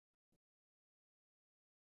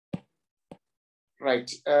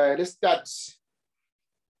Right, let's start.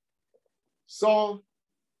 So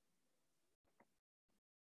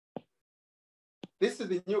this is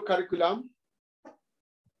the new curriculum.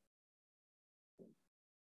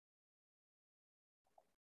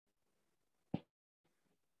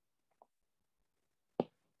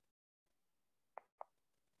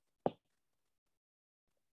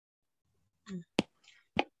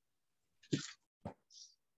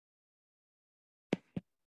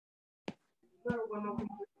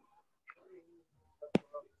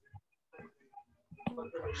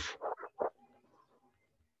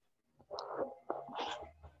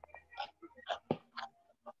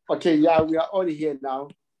 Okay, yeah, we are all here now.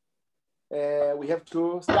 We have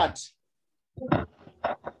to start.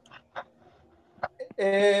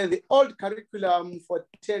 The old curriculum for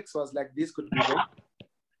tax was like this, good people.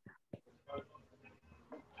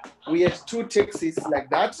 We had two taxes like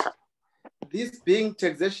that. This being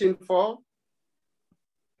taxation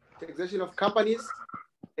of companies,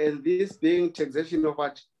 and this being taxation of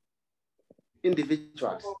what?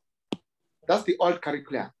 Individuals. That's the old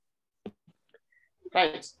curriculum.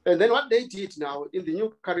 Right, and then what they did now in the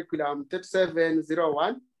new curriculum,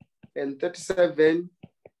 3701 and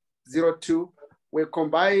 3702 were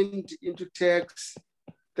combined into tax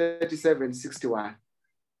 3761.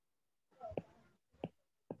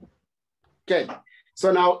 Okay,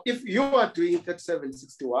 so now if you are doing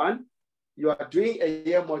 3761, you are doing a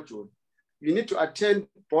year module, you need to attend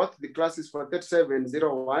both the classes for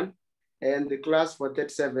 3701 and the class for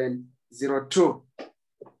 3702.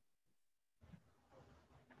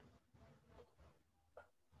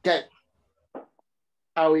 Okay,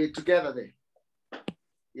 are we together there?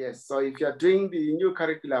 Yes, so if you're doing the new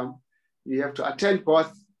curriculum, you have to attend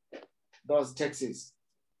both those taxes.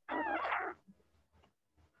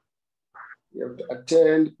 You have to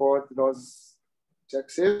attend both those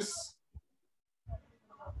taxes.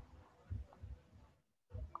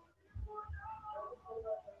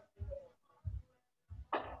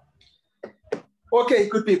 Okay,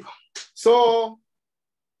 good people. So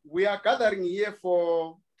we are gathering here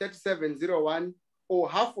for 3701 or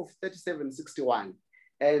half of 3761.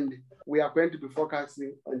 And we are going to be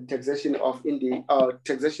focusing on taxation of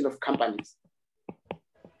taxation of companies.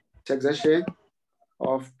 Taxation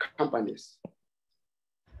of companies.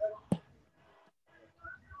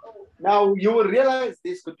 Now you will realize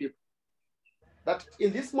this, good people, that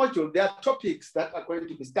in this module, there are topics that are going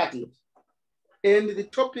to be studied. And the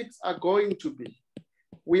topics are going to be,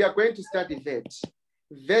 we are going to study VAT.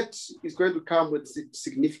 VAT is going to come with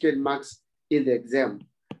significant marks in the exam.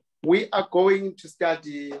 We are going to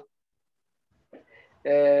study,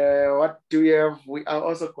 what do we have? We are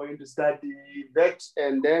also going to study VAT,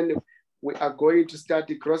 and then we are going to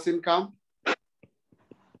study gross income.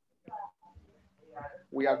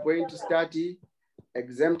 We are going to study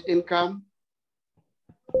exempt income.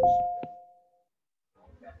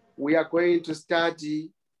 We are going to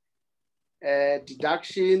study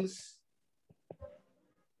deductions.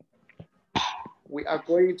 We are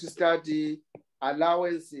going to study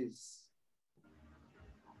allowances.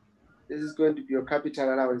 This is going to be your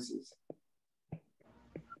capital allowances.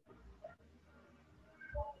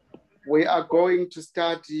 We are going to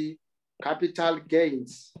study capital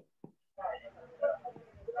gains.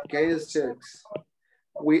 Gains tax.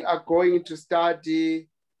 We are going to study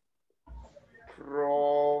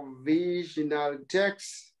provisional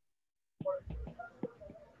tax.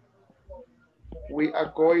 We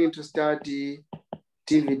are going to study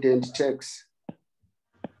dividend tax.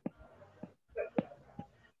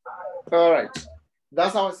 All right,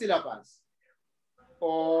 that's our syllabus,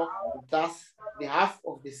 or that's the half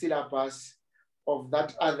of the syllabus of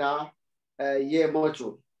that other year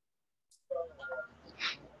module.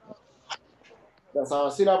 That's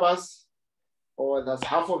our syllabus, or that's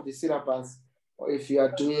half of the syllabus, or if you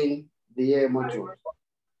are doing the year module.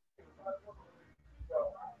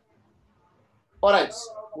 All right,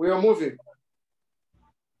 we are moving.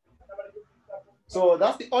 So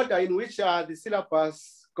that's the order in which the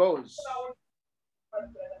syllabus goes.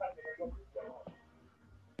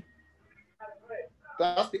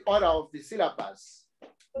 That's the order of the syllabus.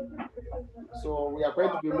 So we are going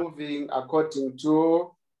to be moving according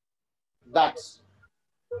to that,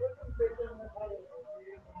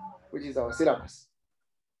 which is our syllabus.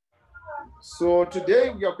 So today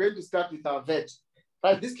we are going to start with our VAT.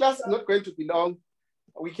 Right, this class is not going to be long.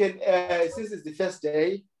 We can, since it's the first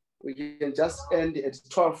day, we can just end at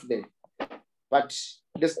 12th day. But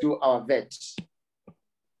let's do our VAT.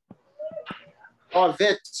 Our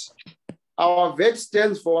VAT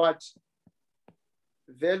stands for what?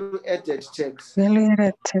 Value added tax. Value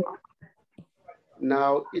added tax.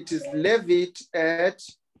 Now it is levied at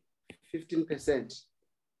 15%.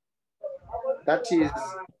 That is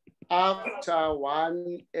after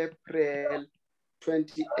 1 April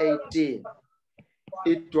 2018.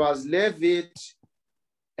 It was levied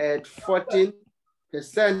at 14%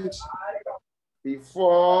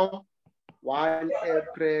 before 1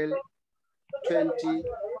 April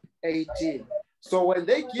 2018. So when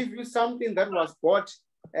they give you something that was bought,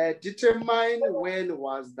 determine when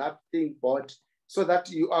was that thing bought so that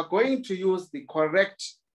you are going to use the correct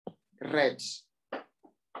rate.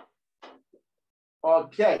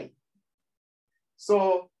 Okay.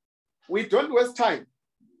 So we don't waste time.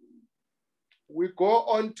 We go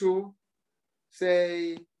on to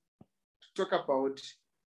say, to talk about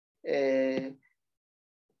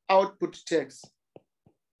output tax.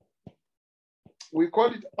 We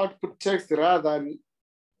call it output tax rather than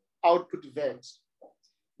output VAT.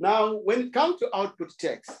 Now, when it comes to output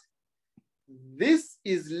tax, this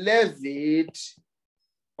is levied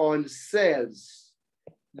on sales.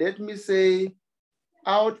 Let me say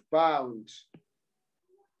outbound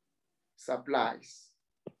supplies.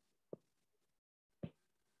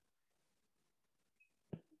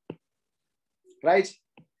 Right?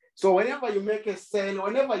 So whenever you make a sale,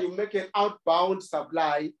 whenever you make an outbound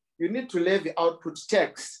supply, you need to levy output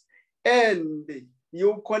tax, and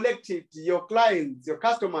you collect it. Your clients, your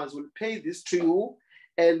customers will pay this to you,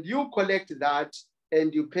 and you collect that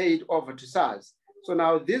and you pay it over to SARS. So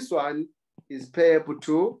now this one is payable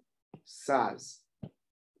to SARS.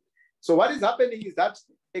 So what is happening is that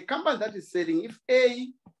a company that is selling, if A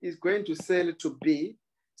is going to sell to B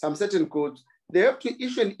some certain goods, they have to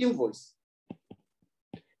issue an invoice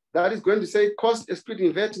that is going to say cost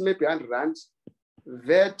excluding VAT maybe 100 Rand,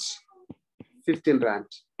 VAT 15 Rand,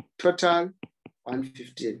 total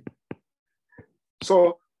 115.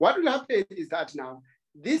 So what will happen is that now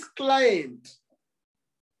this client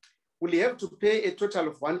will have to pay a total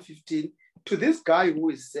of 115 to this guy who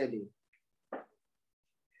is selling.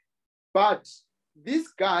 But this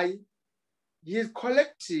guy, he is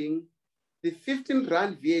collecting the 15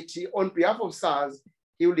 Rand VAT on behalf of SARS.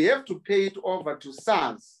 He will have to pay it over to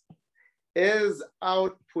SARS as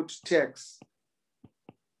output tax.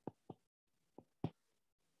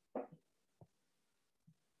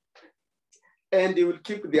 And he will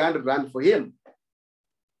keep the 100 Rand for him.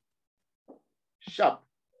 Sharp.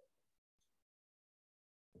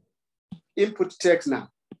 Input tax now.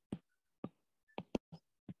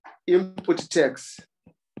 Input tax.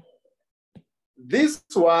 This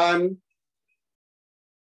one,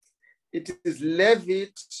 it is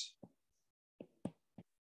levied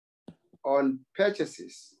on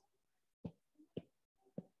purchases.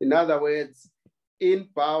 In other words,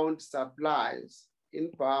 inbound supplies,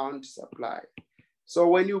 inbound supply. So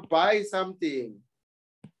when you buy something,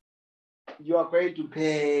 you are going to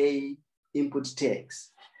pay input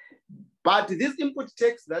tax. But this input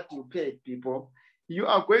tax that you pay, people, you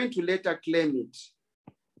are going to later claim it.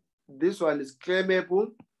 This one is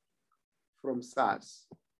claimable from SARS.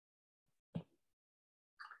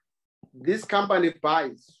 This company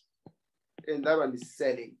buys, and that one is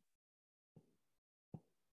selling.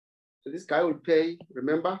 So this guy will pay,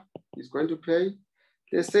 remember, he's going to pay,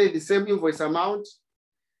 let's say the same invoice amount,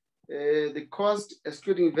 the cost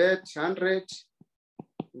excluding VAT 100,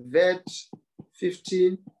 VAT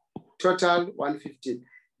 15, total 115.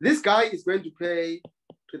 This guy is going to pay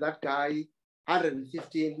to that guy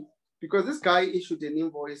 115 because this guy issued an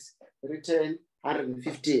invoice, return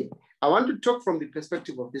 115. I want to talk from the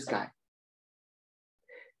perspective of this guy.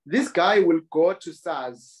 This guy will go to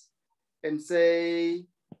SARS and say,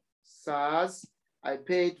 SARS, I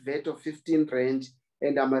paid VAT of 15 Rand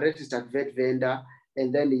and I'm a registered VAT vendor,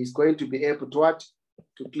 and then he's going to be able to what?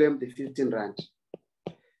 To claim the 15 Rand.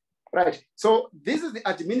 Right, so this is the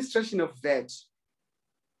administration of VAT.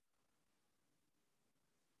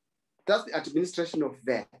 That's the administration of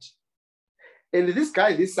VAT. And this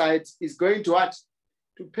guy, this side, is going to what?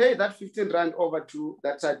 To pay that 15 Rand over to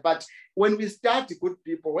that side. But when we start, good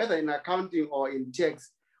people, whether in accounting or in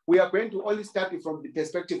tax, we are going to only start from the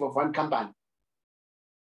perspective of one company.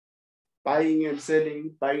 Buying and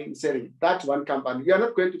selling, buying and selling. That's one company. We are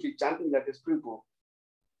not going to be jumping like a springboard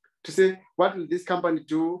to say, what will this company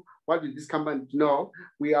do? What will this company do? No,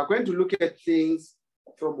 we are going to look at things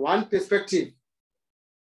from one perspective.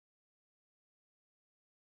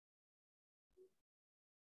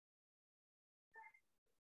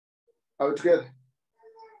 Are we together?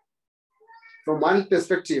 From one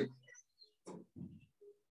perspective.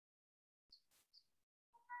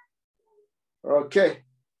 Okay.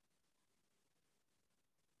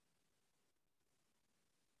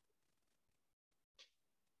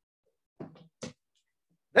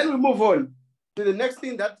 Then we move on to the next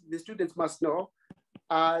thing that the students must know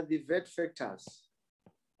are the VAT factors.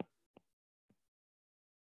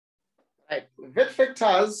 Right. VAT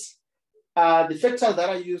factors are the factors that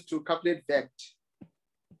are used to calculate VAT.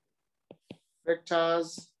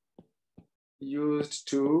 Factors used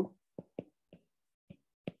to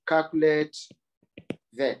calculate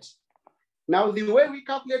VAT. Now, the way we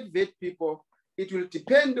calculate VAT, people, it will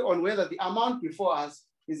depend on whether the amount before us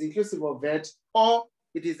is inclusive of VAT or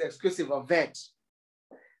it is exclusive of VAT.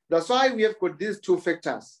 That's why we have got these two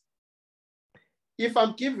factors. If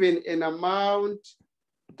I'm given an amount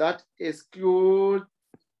that excludes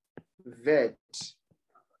VAT,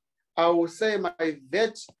 I will say my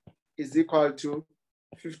VAT is equal to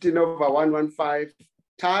 15/115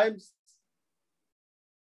 times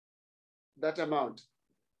that amount.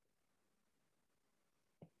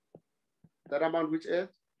 That amount which is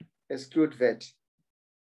exclude VAT.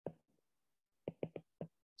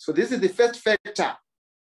 So this is the first factor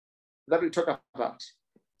that we talk about.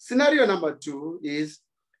 Scenario number 2 is,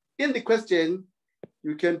 in the question,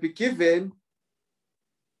 you can be given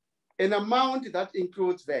an amount that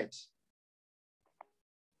includes VAT.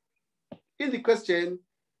 In the question,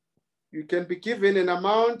 you can be given an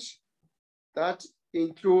amount that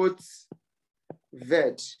includes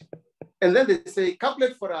VAT. And then they say,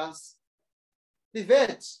 calculate for us the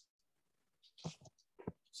VAT.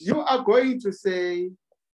 You are going to say,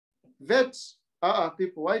 VAT,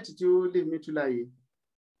 people, why did you leave me to lie?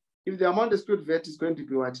 If the amount exclude VAT is going to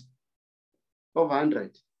be what? Over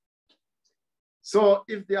 100. So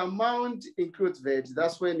if the amount includes VAT,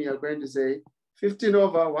 that's when you're going to say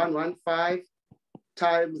 15/115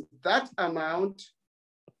 times that amount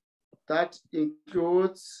that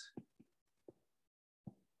includes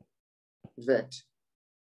VAT.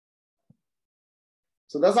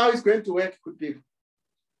 So that's how it's going to work, good people.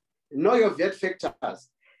 Know your VAT factors.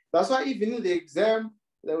 That's why even in the exam,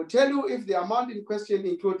 they will tell you if the amount in question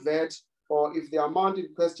include VAT or if the amount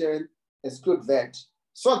in question exclude VAT,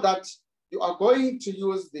 so that you are going to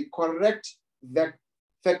use the correct VAT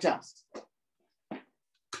factors.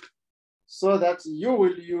 So that you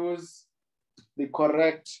will use the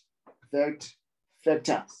correct VAT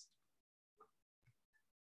factors.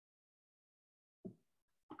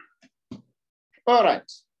 All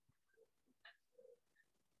right.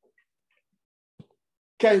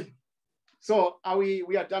 Okay, so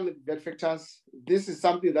we are done with VAT factors. This is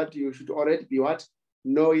something that you should already be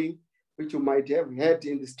knowing, which you might have heard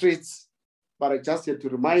in the streets, but I just had to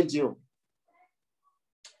remind you.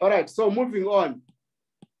 All right, so moving on.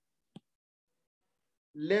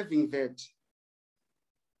 Levying VAT.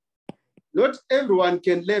 Not everyone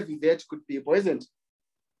can levy VAT, good people, isn't it?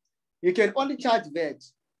 You can only charge VAT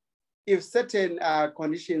if certain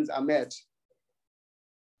conditions are met.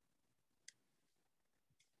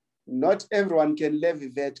 Not everyone can levy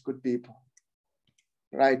VAT, good people.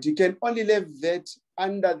 Right, you can only levy VAT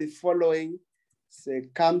under the following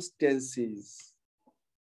circumstances.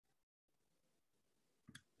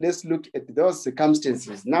 Let's look at those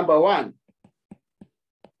circumstances. Number 1,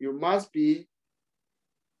 you must be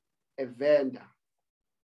a vendor.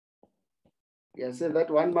 Yeah, say that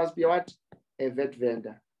one must be what? A VAT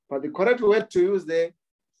vendor. But the correct word to use there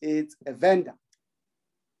is a vendor.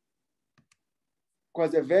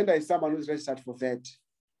 Because a vendor is someone who's registered for VAT.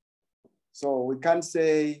 So we can't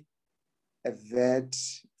say a VAT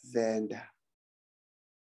vendor.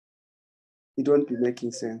 It won't be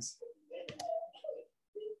making sense.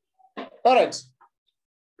 All right.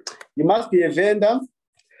 You must be a vendor.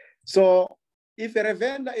 So if you're a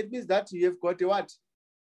vendor, it means that you have got a what?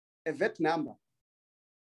 A VAT number.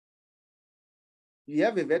 You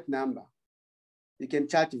have a VAT number. You can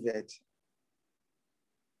charge VAT.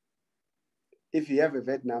 If you have a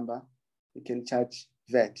VAT number, you can charge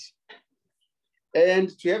VAT. And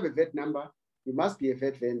to have a VAT number, you must be a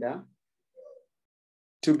VAT vendor.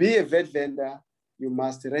 To be a VAT vendor, you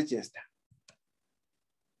must register.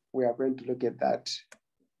 We are going to look at that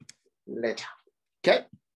later. Okay.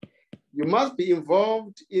 You must be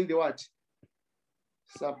involved in the what?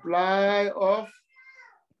 Supply of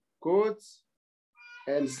goods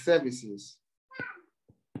and services.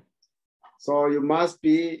 So you must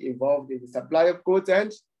be involved in the supply of goods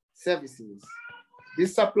and services.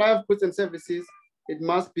 This supply of goods and services, it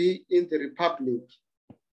must be in the Republic,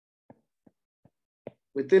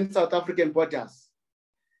 within South African borders.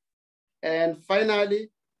 And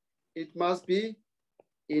finally, it must be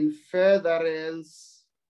in furtherance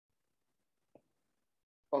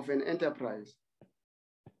of an enterprise.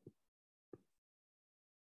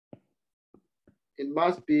 It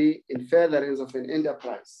must be in furtherance of an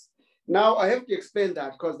enterprise. Now I have to explain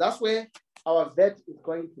that because that's where our VAT is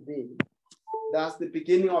going to be. That's the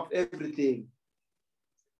beginning of everything.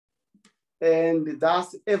 And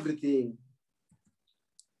that's everything.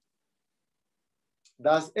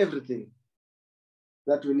 That's everything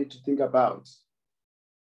that we need to think about.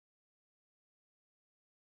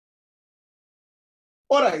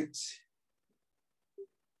 All right.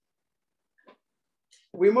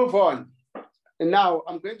 We move on. And now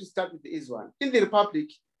I'm going to start with this one. In the Republic,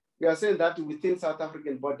 we are saying that within South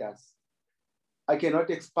African borders, I cannot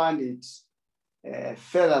expand it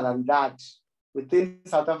further than that within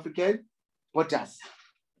South African borders.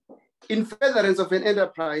 In furtherance of an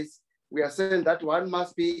enterprise, we are saying that one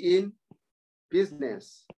must be in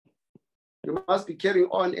business. You must be carrying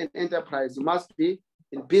on an enterprise. You must be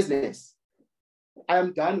in business. I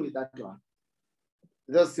am done with that one.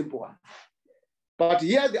 That's a simple one. But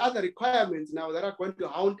here are the other requirements now that are going to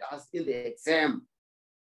haunt us in the exam.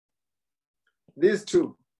 These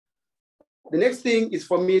two. The next thing is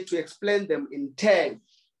for me to explain them in turn.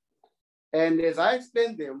 And as I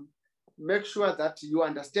explain them, make sure that you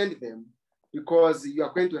understand them because you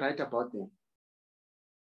are going to write about them.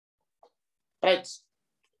 Right.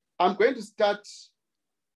 I'm going to start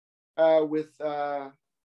with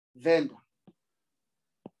vendor.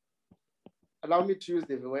 Allow me to use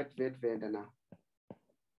the word vendor now.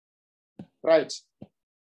 Right.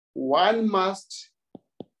 One must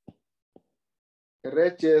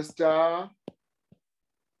register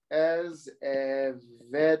as a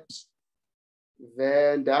VAT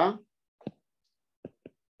vendor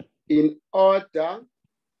in order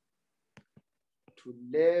to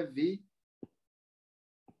levy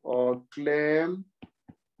or claim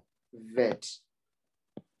VAT.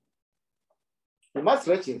 You must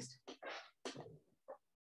register.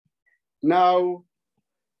 Now,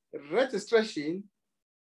 registration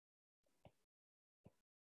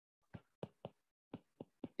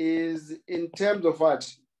is in terms of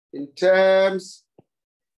what? In terms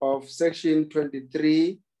of section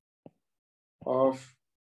 23 of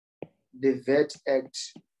the VAT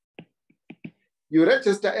Act. You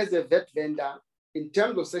register as a VAT vendor in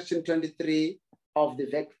terms of section 23 of the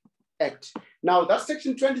VAT Act. Now that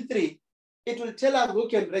section 23, it will tell us who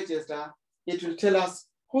can register. It will tell us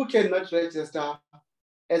who cannot register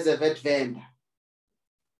as a VAT vendor.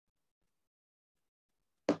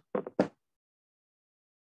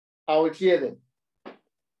 Are we clear then?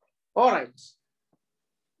 All right.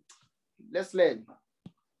 Let's learn.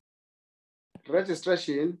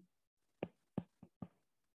 Registration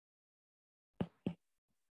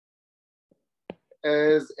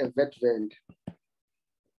as a VAT vendor.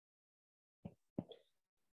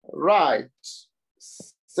 Right.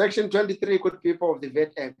 Section 23, good people of the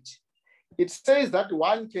VAT Act. It says that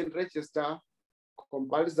one can register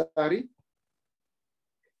compulsory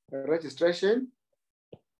registration,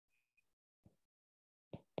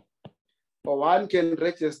 or one can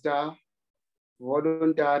register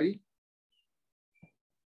voluntary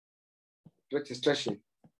registration.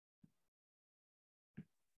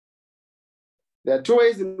 There are two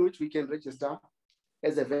ways in which we can register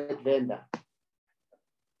as a VAT vendor.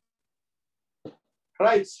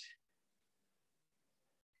 Right.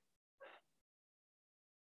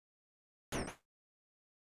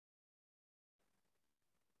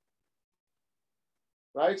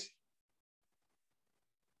 Right.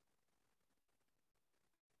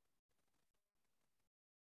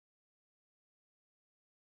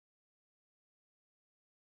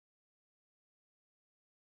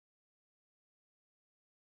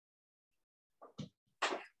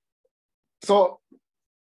 So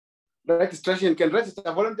registration can register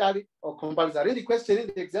voluntary or compulsory. The question in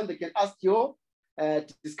the exam, they can ask you to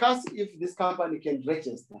discuss if this company can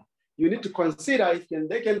register. You need to consider if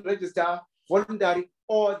they can register voluntary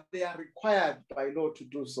or they are required by law to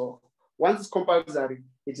do so. Once it's compulsory,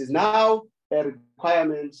 it is now a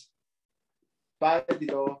requirement by the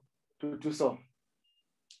law to do so.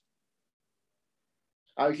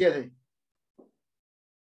 Are you hearing?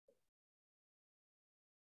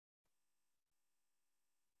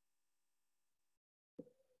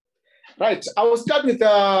 Right, I will start with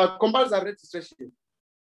compulsory registration.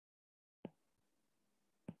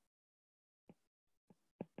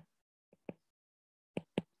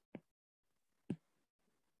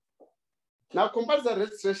 Now, compulsory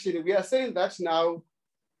registration, we are saying that now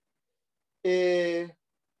a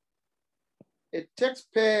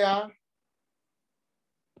taxpayer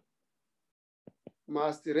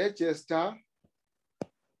must register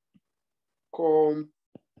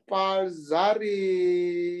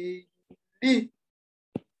compulsory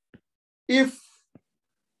if,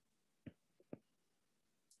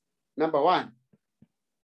 number one,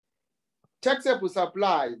 taxable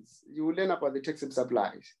supplies, you will learn about the taxable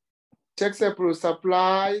supplies. Taxable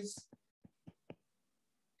supplies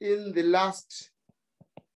in the last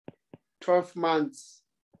 12 months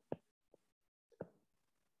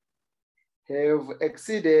have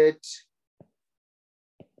exceeded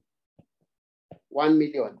 1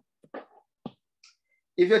 million.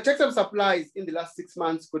 If your taxable supplies in the last 6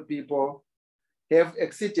 months, good people, have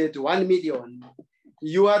exceeded 1 million,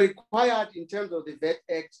 you are required in terms of the VAT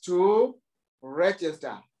Act to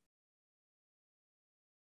register.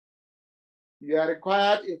 You are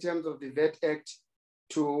required in terms of the VAT Act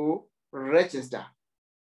to register.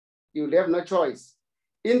 You'll have no choice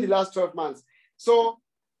in the last 12 months. So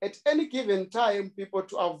at any given time, people,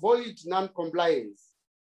 to avoid non-compliance,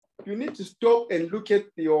 you need to stop and look at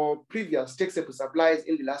your previous taxable supplies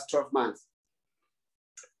in the last 12 months.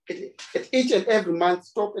 At each and every month,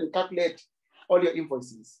 stop and calculate all your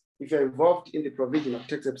invoices if you're involved in the provision of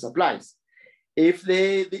taxable supplies. If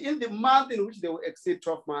in the month in which they will exceed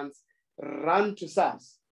 12 months, run to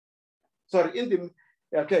SARS. Sorry,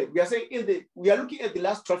 we are saying we are looking at the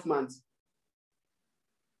last 12 months.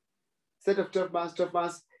 Set of 12 months,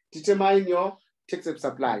 determine your taxable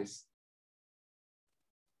supplies.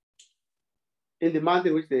 In the month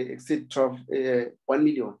in which they exceed 1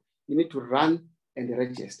 million, you need to run and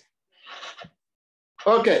register.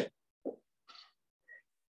 Okay.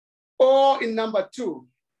 Or in number 2,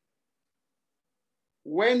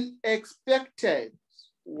 when expected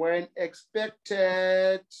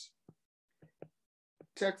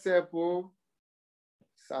taxable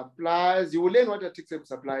supplies, you will learn what are taxable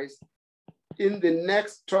supplies in the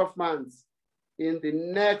next 12 months. In the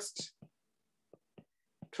next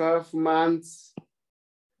 12 months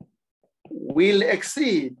will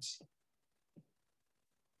exceed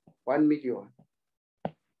 1 million.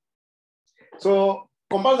 So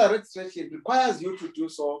compulsory registration requires you to do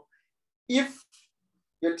so if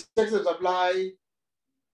your taxable supply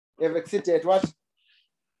have exceeded what?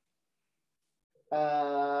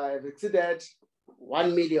 Have exceeded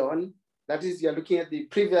 1 million. That is, you're looking at the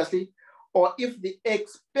previously, or if the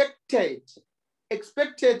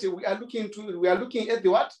expected, we are looking at the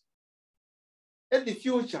what? At the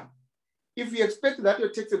future. If you expect that your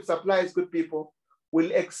taxable supplies, good people,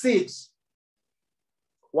 will exceed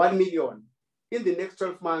 1 million in the next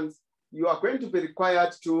 12 months, you are going to be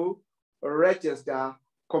required to register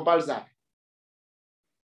compulsory.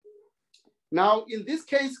 Now, in this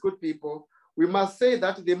case, good people, we must say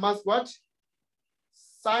that they must what?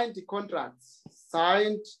 Signed contracts.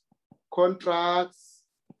 Signed contracts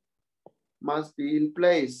must be in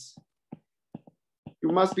place.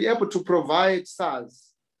 You must be able to provide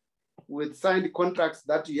SARS with signed contracts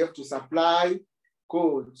that you have to supply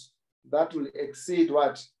goods that will exceed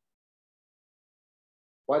what?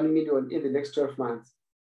 1 million in the next 12 months.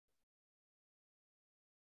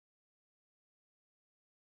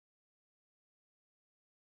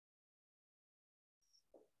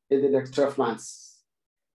 In the next 12 months.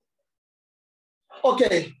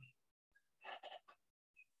 Okay.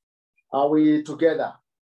 Are we together?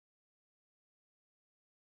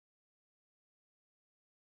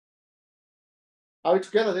 Are we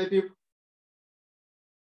together there, people?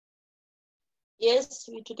 Yes,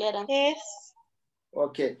 we're together. Yes.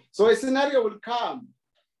 Okay, so a scenario will come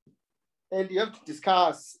and you have to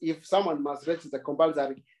discuss if someone must register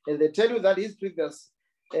compulsory, and they tell you that his previous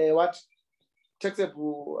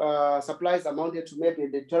taxable supplies amounted to maybe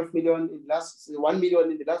the 12 million in the last 1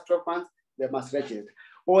 million in the last 12 months, they must register.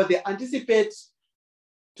 Or they anticipate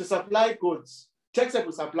to supply goods,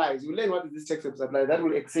 taxable supplies. You learn what is this taxable supply that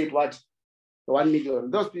will exceed what? 1 million.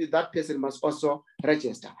 That person must also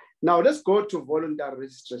register. Now let's go to voluntary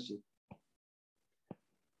registration.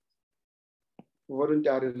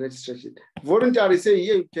 Voluntary registration. Voluntary, say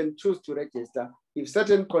here you can choose to register if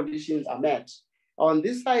certain conditions are met. On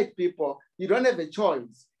this side, people, you don't have a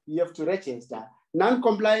choice. You have to register.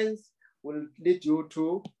 Non-compliance will lead you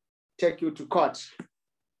to take you to court,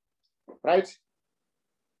 right?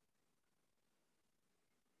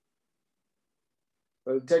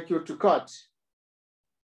 Will take you to court.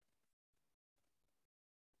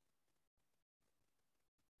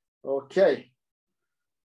 Okay.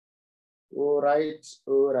 All right.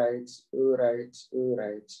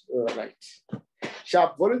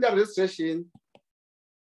 Sharp voluntary registration.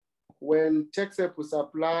 When taxable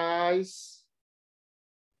supplies,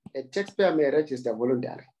 a taxpayer may register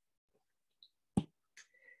voluntary.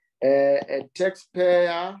 A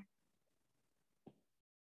taxpayer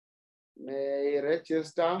may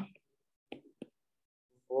register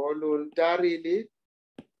voluntarily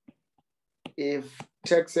if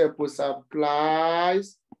taxable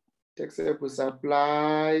supplies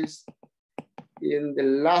in the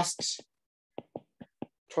last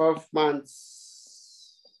 12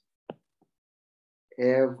 months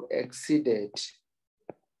have exceeded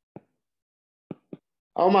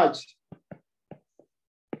how much?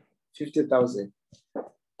 50,000. If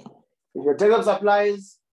your tax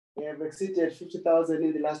supplies have exceeded 50,000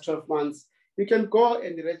 in the last 12 months, you can go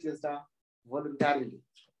and register voluntarily.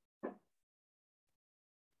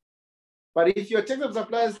 But if your tax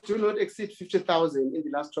supplies do not exceed 50,000 in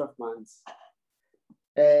the last 12 months,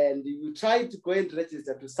 and you try to go and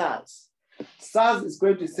register to SARS, SARS is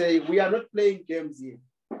going to say, we are not playing games here.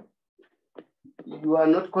 You are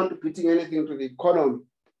not contributing anything to the economy.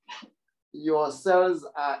 Your sales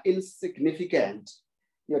are insignificant.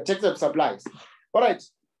 Your tax supplies. All right,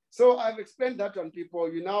 so I've explained that on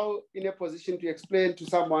people. You're now in a position to explain to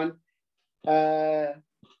someone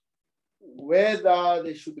whether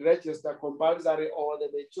they should register compulsory or they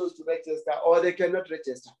may choose to register or they cannot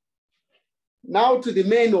register. Now to the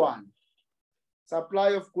main one,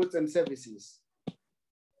 supply of goods and services.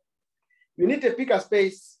 You need a bigger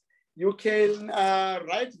space. You can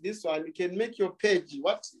write this one. You can make your page.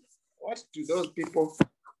 What do those people,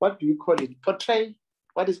 what do you call it? Portray?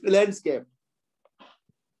 What is landscape?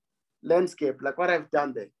 Landscape, like what I've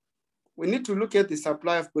done there. We need to look at the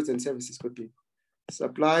supply of goods and services, good people.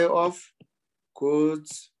 Supply of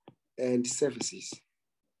goods and services.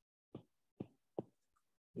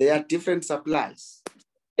 There are different supplies.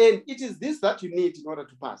 And it is this that you need in order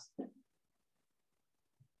to pass.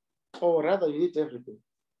 Or rather, you need everything.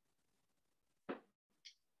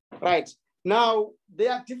 Right. Now,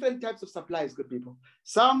 there are different types of supplies, good people.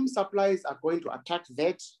 Some supplies are going to attract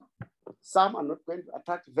VAT. Some are not going to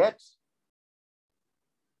attract VAT.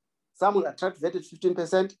 Some will attract VAT at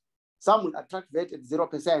 15%. Some will attract VAT at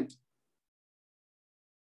 0%.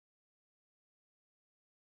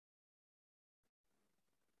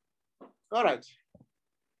 All right.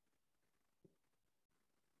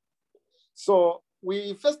 So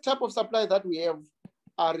first type of supply that we have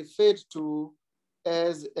are referred to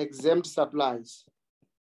as exempt supplies.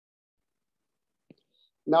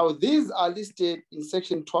 Now, these are listed in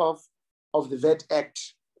section 12 of the VAT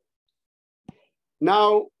Act.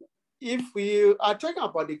 Now, if we are talking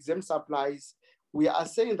about exempt supplies, we are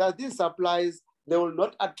saying that these supplies, they will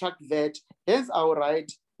not attract VAT, hence I will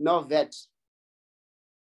write no VAT.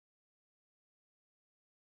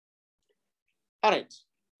 All right.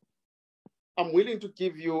 I'm willing to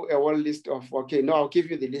give you a whole list of, okay, no, I'll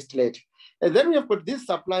give you the list later. And then we have got these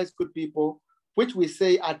supplies, good people, which we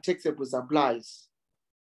say are taxable supplies.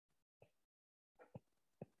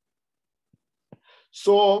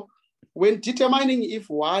 So when determining if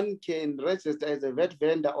one can register as a VAT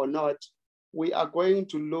vendor or not, we are going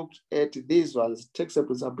to look at these ones,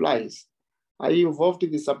 taxable supplies. Are you involved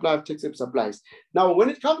in the supply of taxable supplies? Now, when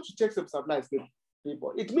it comes to taxable supplies,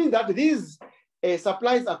 people, it means that these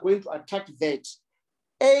supplies are going to attract VAT,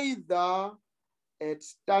 either at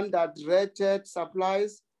standard rated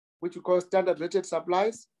supplies, which we call standard rated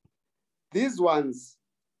supplies. These ones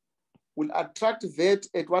will attract VAT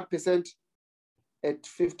at what percent? At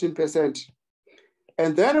 15%.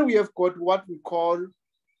 And then we have got what we call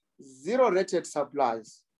zero rated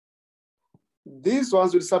supplies. These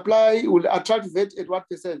ones will attract VAT at what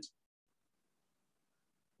percent?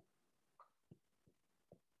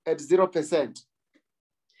 At 0%.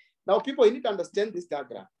 Now, people, you need to understand this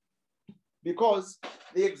diagram because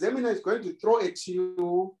the examiner is going to throw at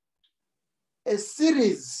you a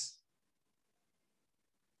series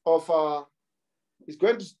of,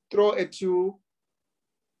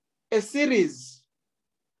 a series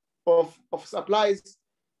of supplies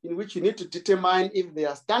in which you need to determine if they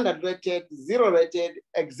are standard rated, zero rated,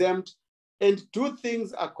 exempt, and do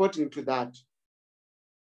things according to that.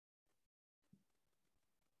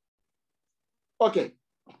 Okay,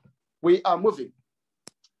 we are moving.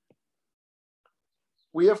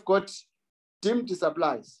 We have got deemed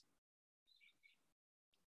supplies.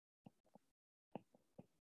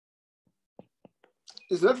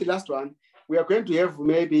 It's not the last one. We are going to have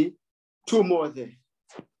maybe two more there,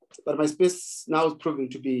 but my space now is proving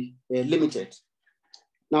to be limited.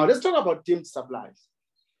 Now let's talk about deemed supplies.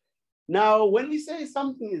 Now, when we say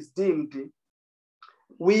something is deemed,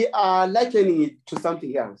 we are likening it to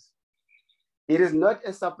something else. It is not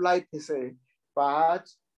a supply per se, but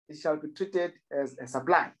it shall be treated as a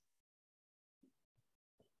supply.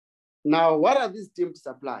 Now, what are these deemed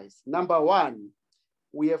supplies? Number one,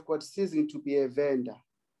 we have got ceasing to be a vendor.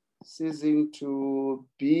 Ceasing to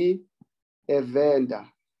be a vendor.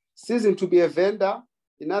 Ceasing to be a vendor,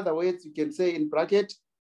 in other words, you can say in bracket,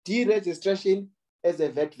 deregistration as a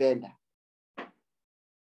VAT vendor.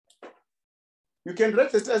 You can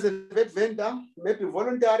register as a VAT vendor, maybe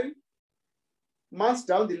voluntary. Months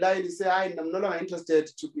down the line, you say, I'm no longer interested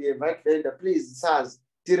to be a VAT vendor. Please, SARS,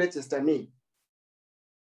 deregister me.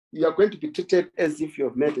 You are going to be treated as if you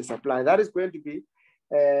have made a supply. That is going to be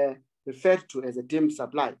referred to as a deemed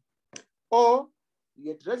supply. Or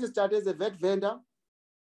you get registered as a VAT vendor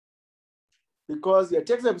because your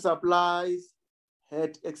taxable supplies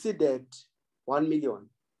had exceeded 1 million.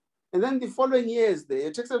 And then the following years,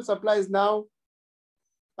 the taxable supplies now,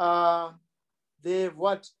 they've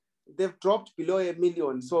dropped below 1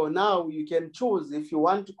 million. So now you can choose if you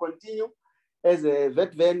want to continue as a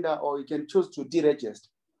VAT vendor, or you can choose to deregister.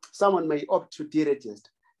 Someone may opt to deregister.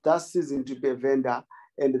 That's ceasing to be a vendor,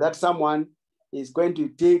 and that someone is going to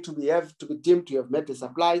be deemed to have met the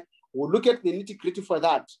supply. We'll look at the nitty-gritty for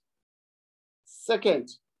that. Second,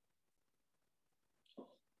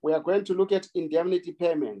 we are going to look at indemnity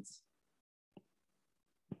payments.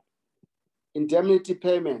 Indemnity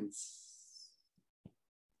payments.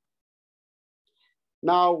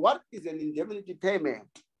 Now, what is an indemnity payment?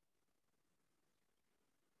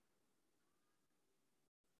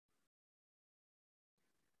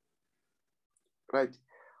 Right.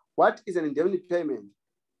 What is an indemnity payment?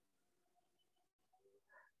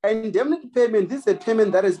 An indemnity payment, this is a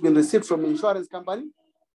payment that has been received from an insurance company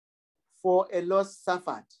for a loss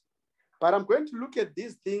suffered. But I'm going to look at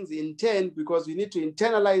these things in turn because we need to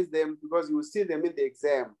internalize them because you will see them in the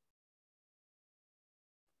exam.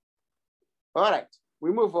 All right,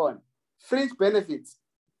 we move on. Fringe benefits.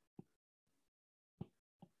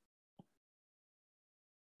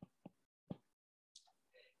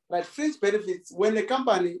 Right, fringe benefits, when a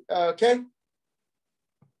company, okay,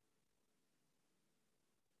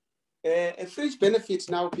 a fringe benefit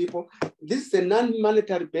now, people, this is a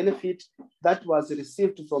non-monetary benefit that was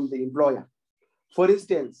received from the employer. For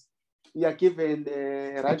instance, you are given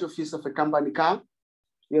a right of use of a company car.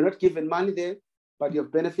 You're not given money there, but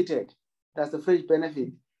you've benefited. That's the fringe benefit.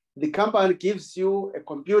 The company gives you a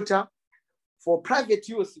computer for private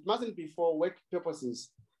use. It mustn't be for work purposes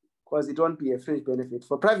because it won't be a fringe benefit.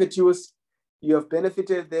 For private use, you have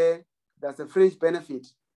benefited there. That's a fringe benefit.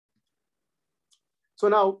 So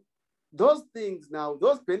now, those things now,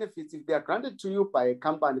 those benefits, if they are granted to you by a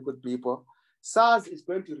company, good people, SARS is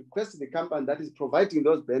going to request the company that is providing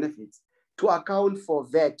those benefits to account for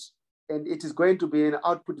VAT, and it is going to be an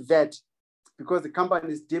output VAT because the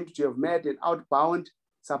company is deemed to have made an outbound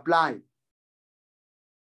supply.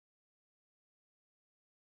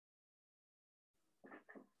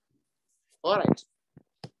 All right.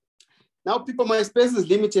 Now, people, my space is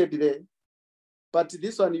limited there, but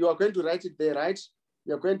this one, you are going to write it there, right?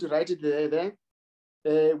 You're going to write it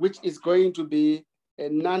there, which is going to be a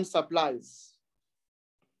non-supplies.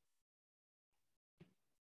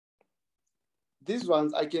 These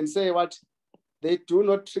ones, I can say what? They do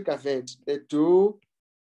not trigger VAT. They do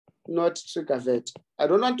not trigger VAT. I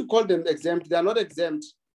don't want to call them exempt. They are not exempt.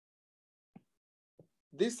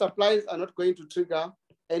 These supplies are not going to trigger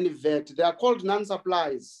any VAT. They are called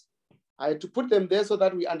non-supplies. I had to put them there so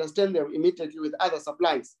that we understand them immediately with other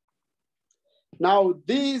supplies. Now,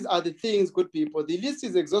 these are the things, good people. The list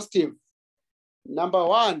is exhaustive. Number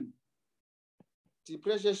one,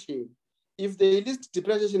 depreciation. If they list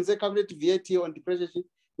depreciation, say calculate VAT on depreciation,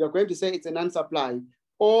 you're going to say it's a non-supply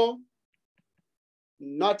or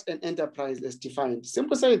not an enterprise as defined.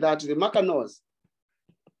 Simply say that the marker knows,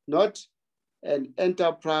 not an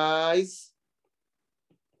enterprise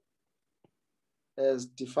as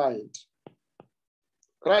defined.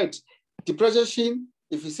 Right, depreciation,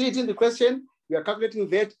 if you see it in the question, you are calculating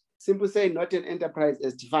VAT, simply say not an enterprise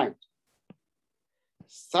as defined.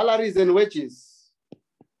 Salaries and wages,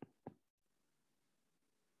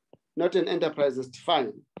 not an enterprise as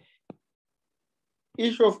defined.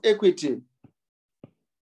 Issue of equity,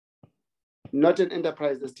 not an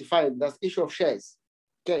enterprise as defined. That's issue of shares.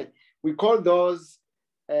 Okay, we call those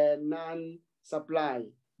non-supply.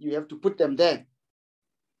 You have to put them there.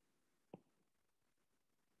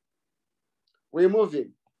 We're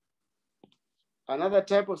moving. Another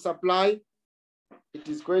type of supply, it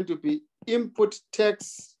is going to be input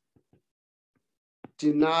tax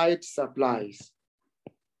denied supplies.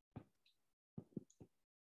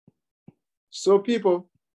 So people,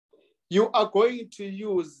 you are going to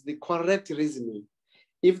use the correct reasoning.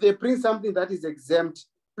 If they print something that is exempt,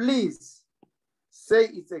 please say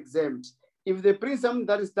it's exempt. If they print something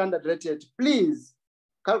that is standard rated, please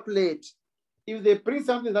calculate. If they print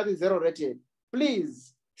something that is zero rated,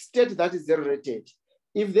 please state that is zero rated.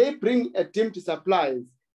 If they bring a deemed supplies,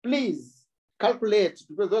 please calculate,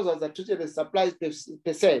 because those are treated as supplies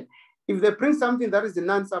per se. If they bring something that is a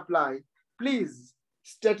non-supply, please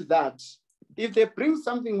state that. If they bring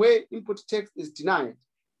something where input tax is denied,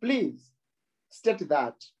 please state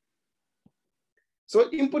that. So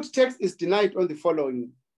input tax is denied on the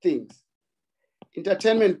following things: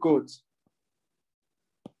 entertainment goods,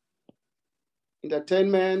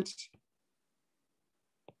 entertainment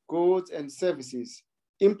goods and services.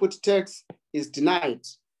 Input tax is denied.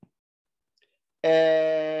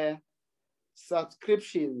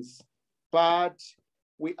 Subscriptions, but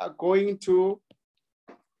we are going to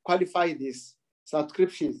qualify this.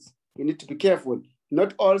 Subscriptions, you need to be careful.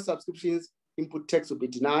 Not all subscriptions input tax will be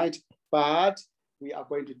denied, but we are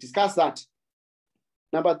going to discuss that.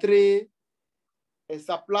 Number 3, a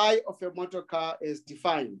supply of a motor car is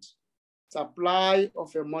defined. Supply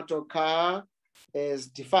of a motor car is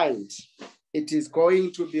defined. It is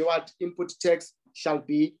going to be what input tax shall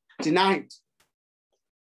be denied,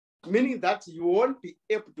 meaning that you won't be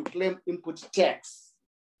able to claim input tax.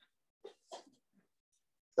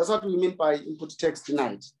 That's what we mean by input tax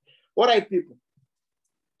denied. All right, people,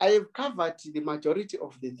 I have covered the majority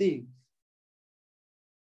of the things.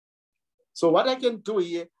 So what I can do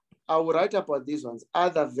here, I will write about these ones,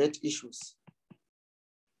 other VAT issues.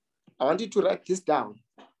 I want you to write this down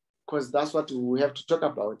because that's what we have to talk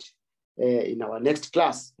about in our next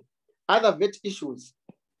class. Other VAT issues,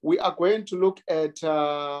 we are going to look at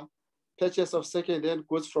purchase of second-hand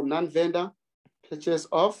goods from non-vendor, purchase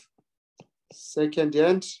of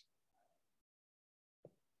second-hand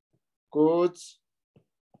goods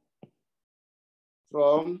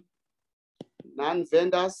from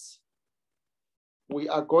non-vendors. We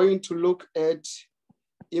are going to look at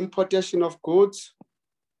importation of goods.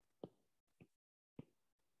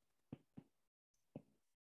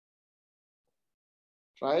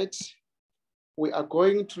 Right? We are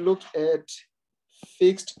going to look at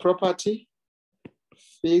fixed property.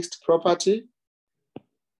 Fixed property.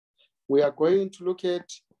 We are going to look at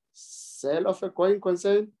sale of a going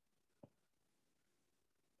concern.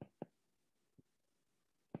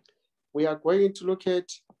 We are going to look at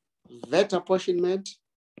VAT apportionment.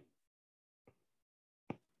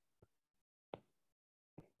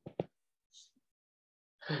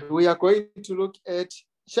 We are going to look at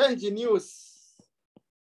change in use.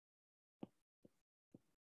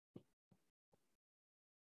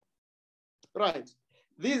 Right.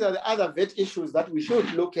 These are the other VAT issues that we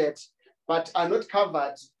should look at, but are not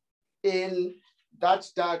covered in that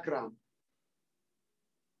diagram.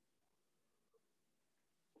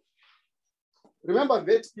 Remember,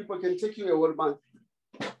 VAT people can take you a whole month.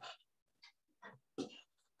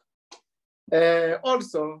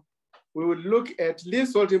 Also, we will look at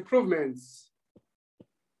leasehold improvements.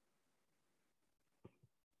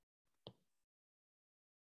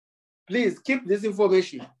 Please keep this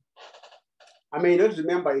information. I may not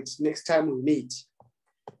remember it next time we meet.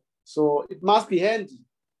 So it must be handy.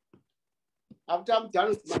 After I'm done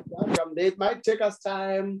with my diagram, it might take us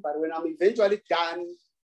time, but when I'm eventually done,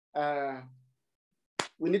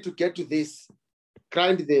 we need to get to this,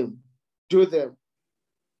 grind them, do them.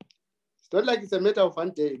 It's not like it's a matter of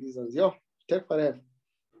one day, these ones. Yo, take forever.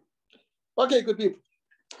 Okay, good people.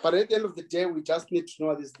 But at the end of the day, we just need to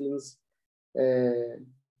know these things, and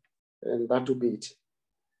that will be it.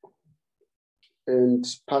 And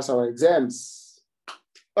pass our exams.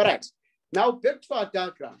 All right, now back to our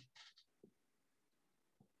diagram.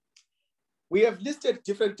 We have listed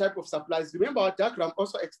different types of supplies. Remember, our diagram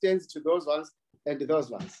also extends to those ones and those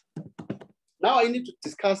ones. Now I need to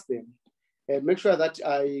discuss them and make sure that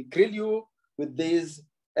I grill you with these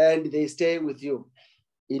and they stay with you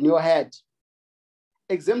in your head.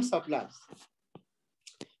 Exempt supplies.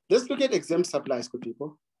 Let's look at exempt supplies, good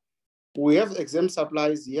people. We have exempt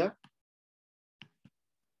supplies here.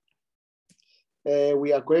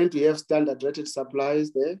 We are going to have standard rated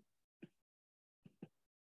supplies there.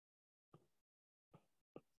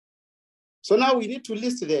 So now we need to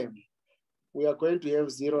list them. We are going to have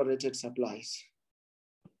 0 rated supplies.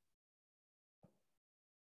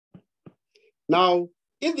 Now,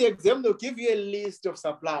 in the exam, they'll give you a list of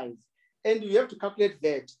supplies and you have to calculate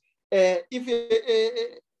that.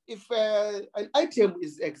 If an item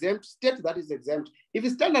is exempt, state that is exempt. If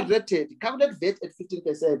it's standard rated, calculate VAT at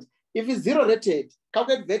 15%. If it's 0 rated,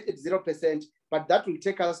 calculate VAT at 0%, but that will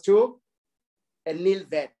take us to a nil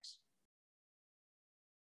VAT.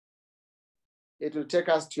 It will take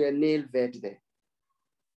us to a nil VAT there.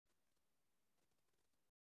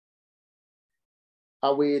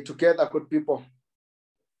 Are we together, good people?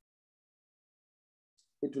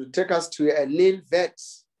 It will take us to a nil VAT.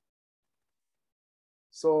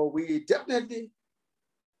 So we definitely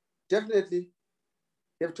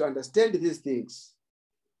have to understand these things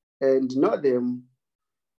and know them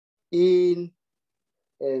in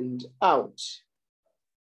and out.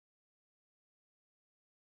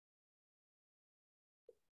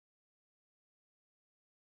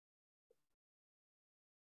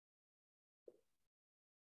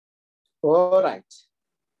 All right.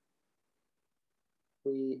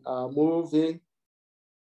 We are moving.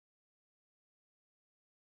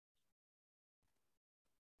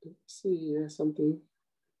 Let's see here something.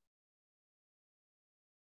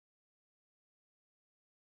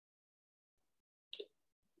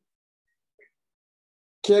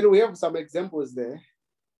 Can we have some examples there?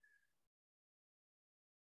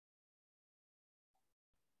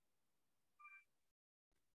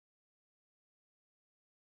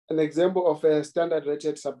 An example of a standard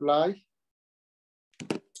rated supply.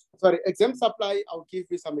 Sorry, exempt supply, I'll give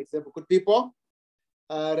you some example. Good people,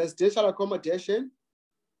 residential accommodation.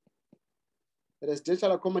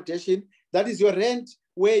 Residential accommodation, that is your rent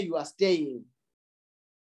where you are staying.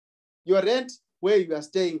 Your rent where you are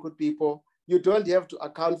staying, good people, you don't have to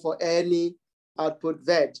account for any output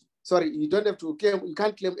VAT. Sorry, you don't have to claim, you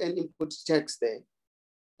can't claim any input tax there.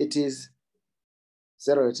 It is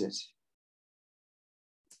zero rated.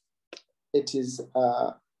 It is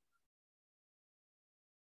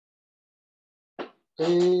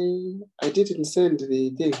I didn't send the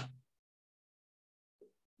thing,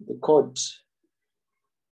 the code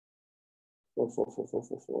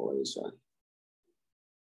for this one.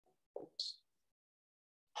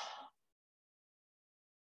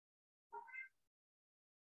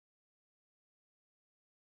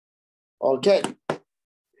 Okay.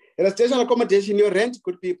 Residential accommodation, your rent,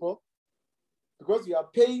 good people, because you are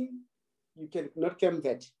paying, you cannot claim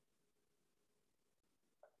that.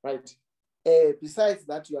 Right. Besides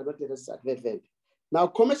that, you are not registered VAT. Now,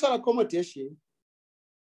 commercial accommodation,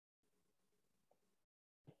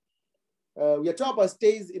 we are talking about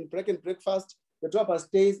stays in break and breakfast, we are talking about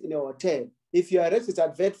stays in a hotel. If you are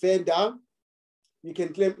registered VAT vendor, you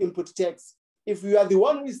can claim input tax. If you are the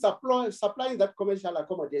one who is supplying that commercial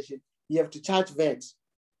accommodation, you have to charge VAT.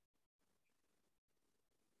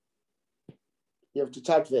 You have to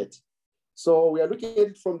charge VAT. So we are looking at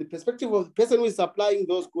it from the perspective of the person who is supplying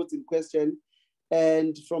those goods in question,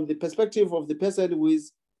 and from the perspective of the person who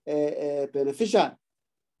is a beneficiary.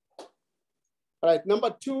 All right,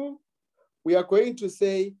 number two, we are going to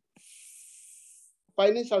say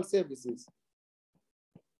financial services.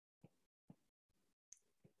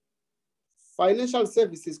 Financial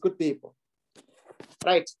services, good people.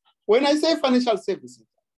 Right, when I say financial services,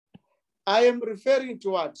 I am referring to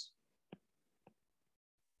what?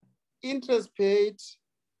 Interest paid,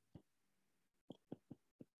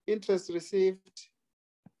 interest received,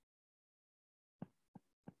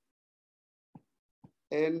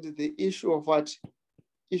 and the issue of what?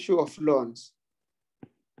 Issue of loans.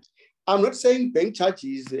 I'm not saying bank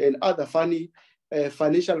charges and other funny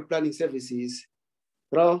financial planning services.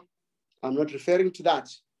 Bro, I'm not referring to that.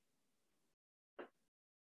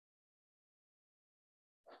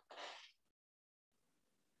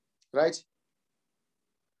 Right?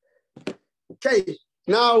 Okay,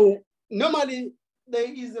 now, normally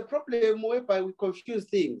there is a problem whereby we confuse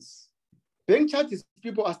things. Bank charges,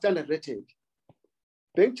 people are standard rated.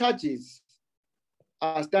 Bank charges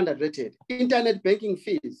are standard rated. Internet banking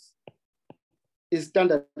fees is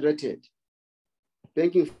standard rated.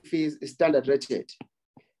 Banking fees is standard rated.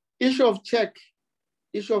 Issue of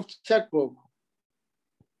checkbook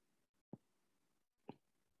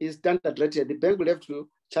is standard rated. The bank will have to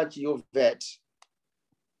charge you VAT.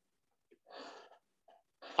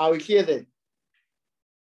 Are we clear then?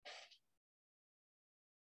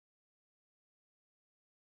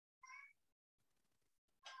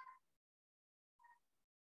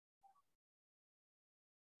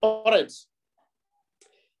 All right,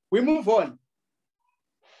 we move on.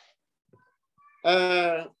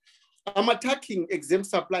 I'm attacking exempt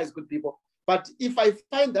supplies, good people. But if I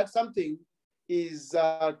find that something is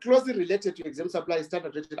closely related to exempt supply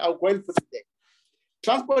standard rated, I'll go and put it there.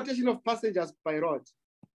 Transportation of passengers by road.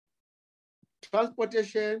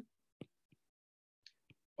 Transportation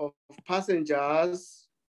of passengers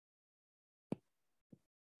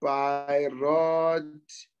by road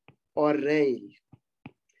or rail.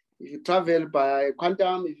 If you travel by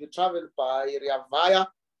Quantum, if you travel by Ria Vaya,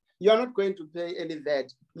 you are not going to pay any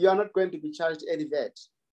VAT. You are not going to be charged any VAT.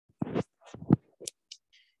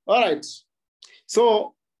 All right.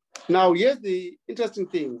 So now here's the interesting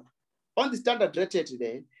thing. On the standard rated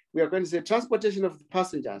today, we are going to say transportation of the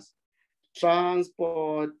passengers.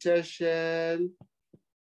 Transportation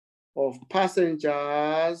of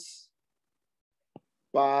passengers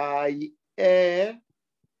by air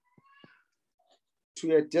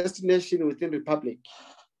to a destination within the Republic.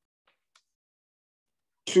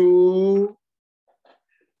 to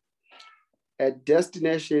a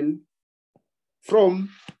destination from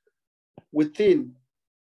within,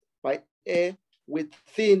 by air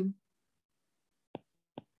within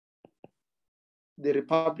the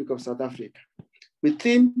Republic of South Africa.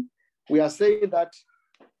 Within, we are saying that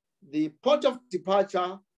the port of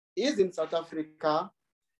departure is in South Africa,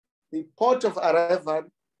 the port of arrival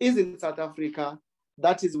is in South Africa,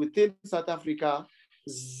 that is within South Africa,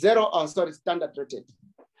 standard rated.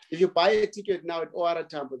 If you buy a ticket now at OR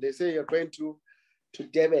Tambo, they say you're going to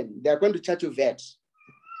Durban, they're going to charge you VAT.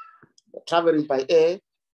 You're traveling by air,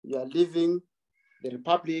 you are leaving the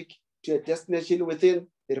Republic to a destination within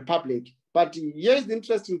the Republic. But here's the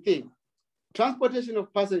interesting thing. Transportation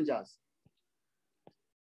of passengers.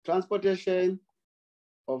 Transportation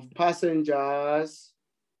of passengers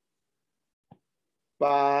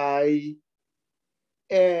by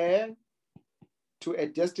air to a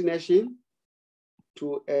destination,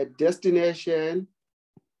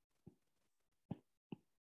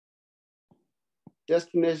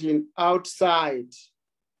 destination outside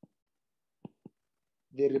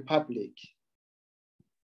the Republic.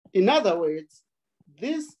 In other words,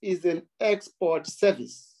 this is an export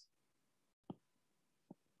service.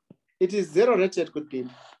 It is zero rated, good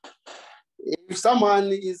people. If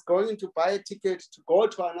someone is going to buy a ticket to go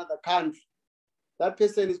to another country, that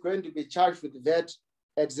person is going to be charged with VAT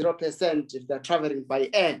at 0% if they're traveling by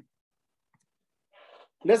air.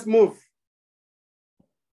 Let's move.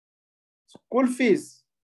 School fees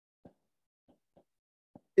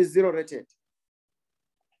is zero rated.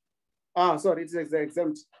 Sorry, it's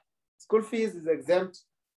exempt. School fees is exempt.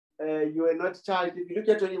 You are not charged. If you look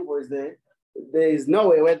at your invoice there is no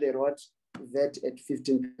way where they wrote that at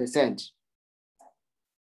 15%.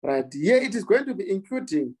 Right, here it is going to be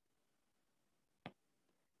including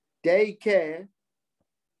daycare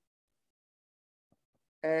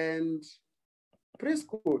and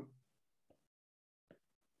preschool.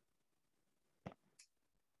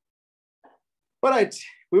 All right,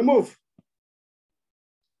 we move.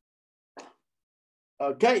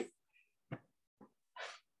 Okay.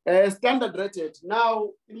 Standard rated. Now,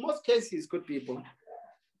 in most cases, good people,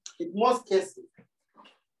 in most cases,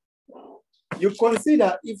 you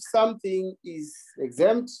consider if something is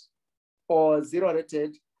exempt or zero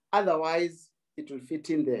rated, otherwise it will fit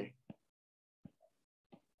in there.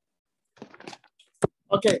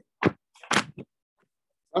 Okay,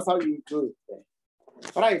 that's how you do it there.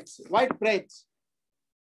 All right, white bread.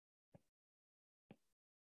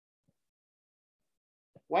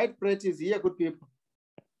 White bread is here, good people.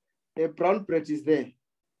 The brown bread is there.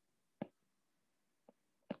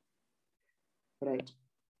 Right.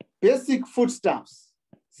 Basic foodstuffs,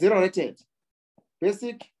 zero rated.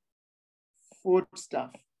 Basic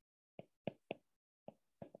foodstuff,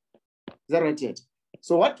 zero rated.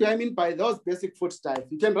 So what do I mean by those basic foodstuffs?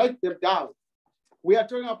 You can write them down. We are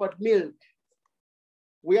talking about milk.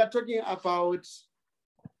 We are talking about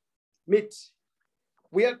meat.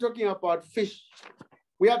 We are talking about fish.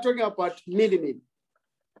 We are talking about meal.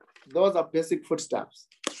 Those are basic foodstuffs.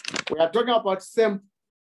 We are talking about SEMP.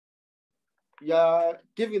 You are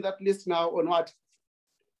giving that list now on what?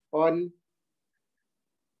 On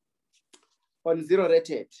zero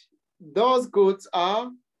rated. Those goods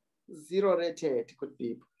are zero rated, good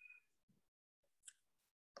people.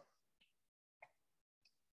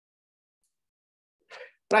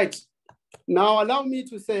 Right. Now allow me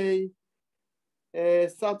to say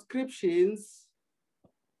subscriptions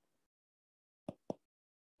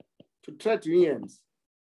to trade unions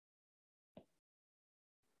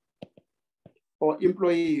or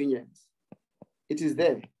employee unions. It is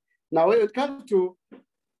there. Now, when it comes to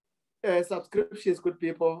subscriptions, good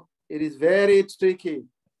people, it is very tricky.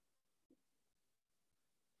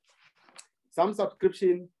 Some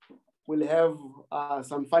subscription will have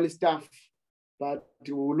some funny stuff, but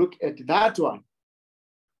we will look at that one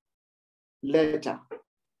later.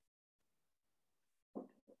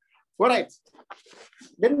 All right,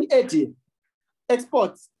 let me add here.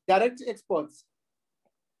 Exports, direct exports,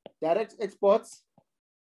 indirect exports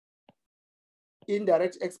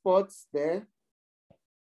there.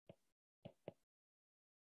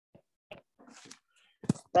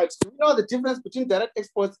 Right, so we know the difference between direct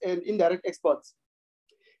exports and indirect exports.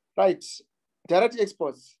 Right, direct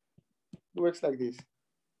exports works like this.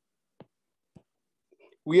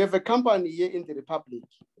 We have a company here in the Republic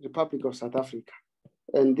of South Africa,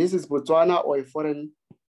 and this is Botswana or a foreign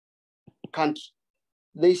country.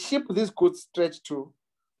 They ship these goods straight to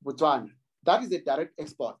Botswana. That is a direct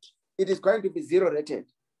export. It is going to be zero rated.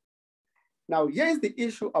 Now, here is the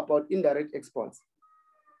issue about indirect exports.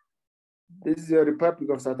 This is the Republic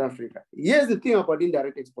of South Africa. Here's the thing about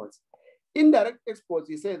indirect exports. Indirect exports,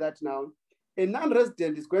 you say that now, a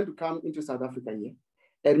non-resident is going to come into South Africa here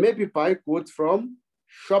and maybe buy goods from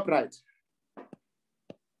ShopRite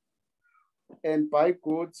and buy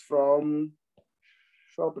goods from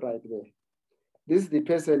ShopRite there. This is the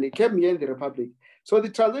person, he came here in the Republic. So the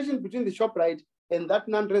transaction between the ShopRite and that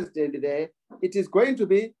non-resident there, it is going to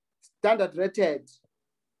be standard rated.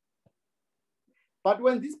 But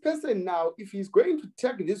when this person now, if he's going to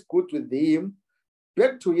take this good with him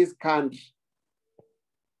back to his country,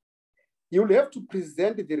 you will have to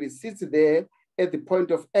present the receipts there at the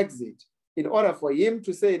point of exit in order for him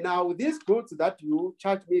to say, now these goods that you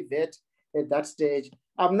charge me VAT at that stage,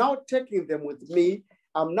 I'm now taking them with me.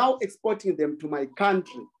 I'm now exporting them to my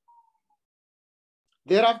country.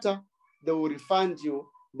 Thereafter, they will refund you.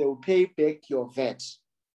 They will pay back your VAT.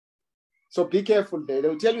 So be careful there. They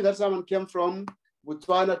will tell you that someone came from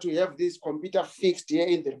Botswana to have this computer fixed here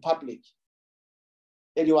in the Republic,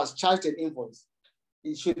 and he was charged an invoice.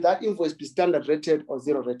 Should that invoice be standard rated or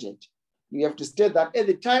zero rated? You have to state that at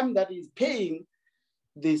the time that he's paying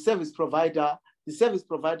the service provider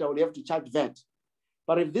will have to charge VAT.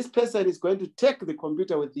 But if this person is going to take the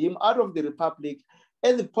computer with him out of the Republic,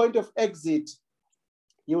 at the point of exit,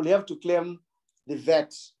 you will have to claim the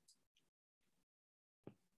VAT.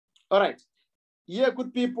 All right. Here,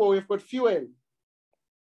 good people, we've got fuel,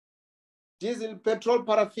 diesel, petrol,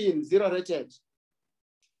 paraffin, zero rated.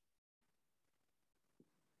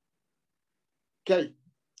 Okay.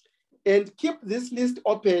 And keep this list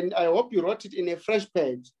open. I hope you wrote it in a fresh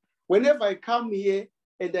page. Whenever I come here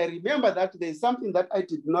and I remember that there's something that I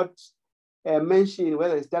did not mention,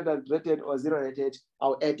 whether it's standard rated or zero rated,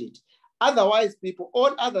 I'll add it. Otherwise, people,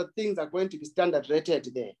 all other things are going to be standard rated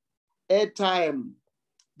there. Airtime,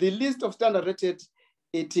 the list of standard rated,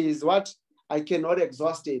 it is what I cannot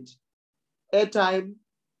exhaust it. Airtime,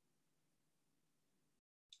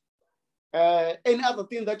 any other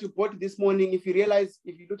thing that you bought this morning, if you realize,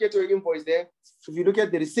 if you look at your invoice there, if you look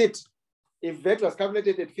at the receipt, if VAT was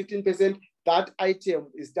calculated at 15%, that item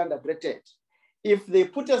is standard rated. If they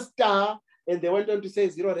put a star and they went on to say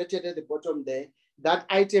zero rated at the bottom there, that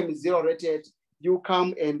item is zero rated, you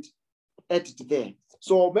come and add it there.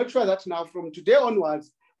 So make sure that now from today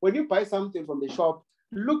onwards, when you buy something from the shop,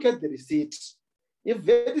 look at the receipt. If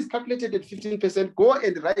VAT is calculated at 15%, go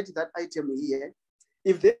and write that item here.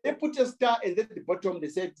 If they put a star and at the bottom they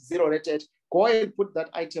said zero rated, go and put that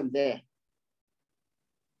item there.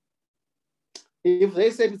 If they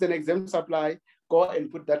said it's an exempt supply, go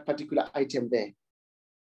and put that particular item there.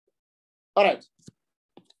 All right.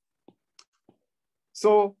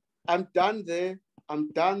 So I'm done there,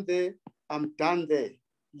 I'm done there, I'm done there.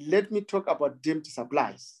 Let me talk about deemed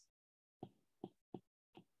supplies.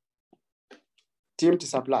 Deemed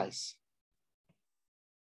supplies.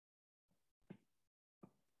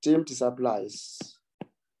 Deemed supplies.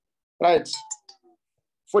 Right.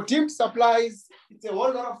 For deemed supplies, it's a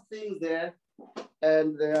whole lot of things there.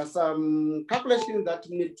 And there are some calculations that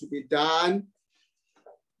need to be done.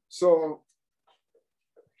 So,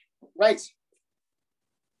 right.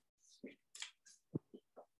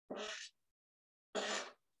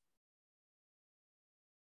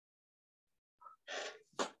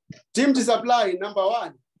 Deemed supply, number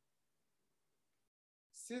one,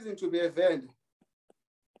 ceasing to be a vendor.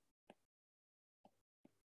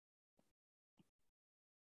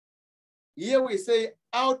 Here we say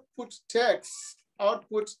output tax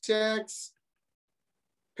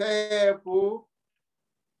payable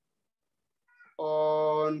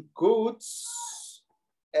on goods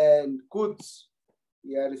and goods.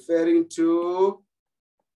 We are referring to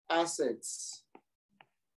assets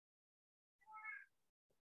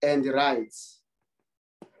and rights.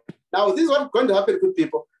 Now, this is what's going to happen, good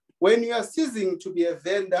people. When you are ceasing to be a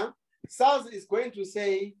vendor, SARS is going to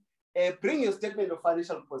say, bring your statement of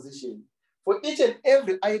financial position. For each and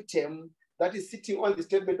every item that is sitting on the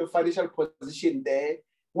statement of financial position there,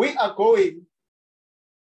 we are going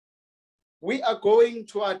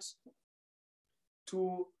to what?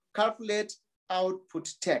 To calculate output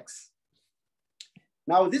tax.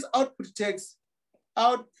 Now, this output tax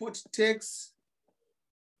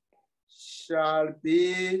shall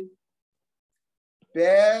be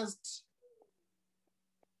based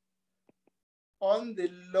on the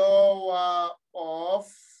lower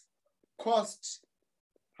of cost,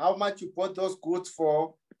 how much you bought those goods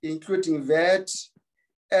for, including VAT,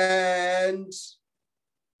 and,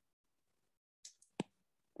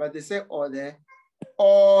 but they say or there,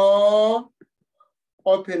 or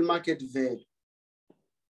open market value.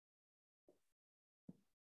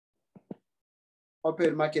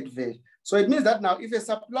 open market value. So it means that now if a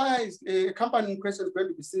supplier is a company in question is going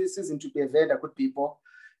to be ceasing to be a vendor, good people,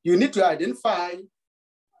 you need to identify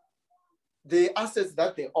the assets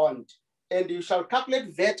that they owned, and you shall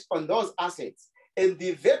calculate VAT on those assets. And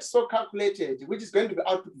the VAT so calculated, which is going to be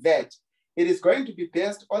output VAT, it is going to be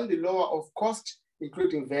based on the lower of cost,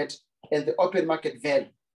 including VAT, and the open market value.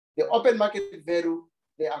 The open market value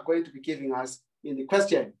they are going to be giving us in the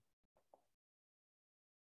question.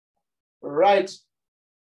 Right.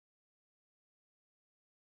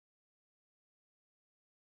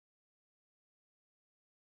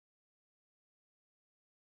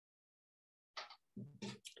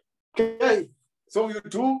 Okay, so you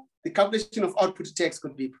do the calculation of output tax,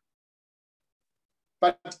 good people.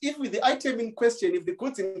 But if with the item in question, if the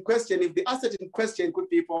goods in question, if the asset in question, good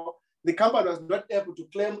people, the company was not able to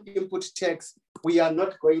claim input tax, we are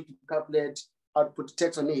not going to calculate output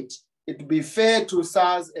tax on it. It would be fair to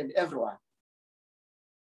SARS and everyone,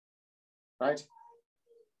 right?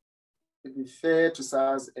 It would be fair to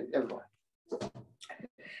SARS and everyone.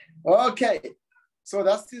 Okay, so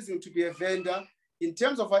that's ceasing to be a vendor. In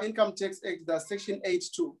terms of our Income Tax Act, that's Section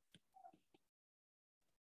 8(2).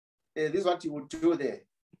 This is what you would do there.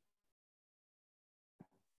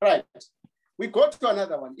 Right, we go to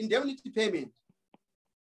another one, indemnity payment.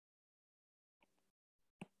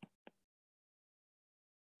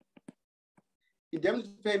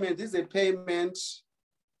 Indemnity payment is a payment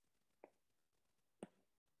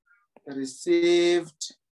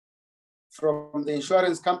received from the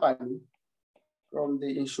insurance company, for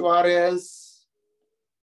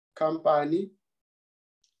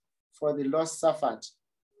the loss suffered.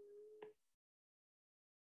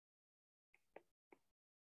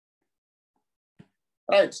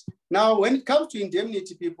 Right, now when it comes to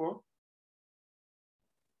indemnity, people,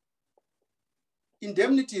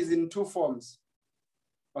 indemnity is in two forms.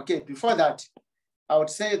 Okay, before that, I would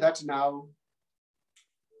say that now,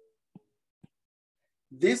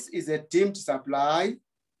 this is a deemed supply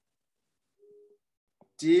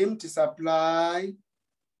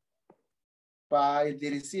by the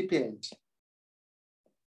recipient.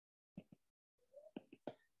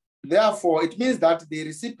 Therefore, it means that the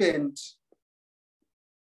recipient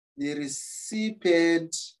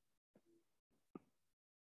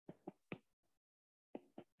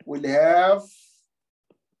will have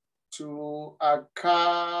to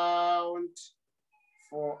account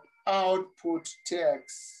for output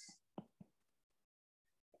tax.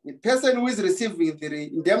 The person who is receiving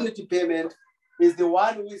the indemnity payment is the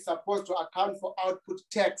one who is supposed to account for output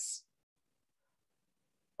tax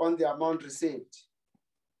on the amount received.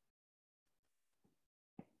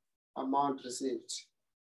 Amount received.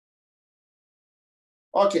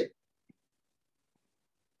 Okay,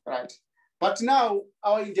 right. But now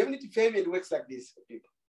our indemnity payment works like this, people.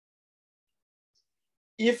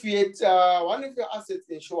 If it's one of your assets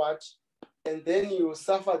insured and then you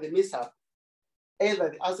suffer the mishap, either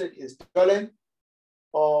the asset is stolen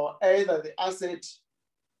or either the asset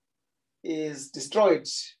is destroyed,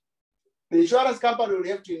 the insurance company will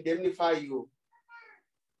have to indemnify you,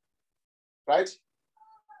 right?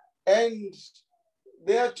 And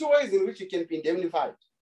there are two ways in which you can be indemnified.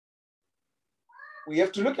 We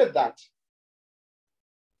have to look at that.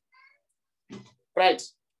 Right,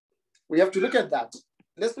 we have to look at that.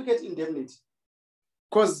 Let's look at indemnity,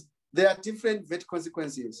 because there are different VAT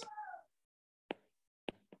consequences.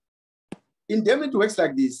 Indemnity works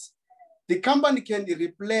like this. The company can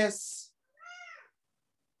replace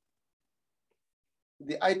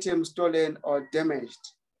the item stolen or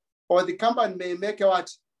damaged, or the company may make a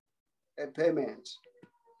payment,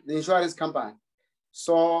 the insurance company.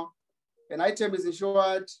 So an item is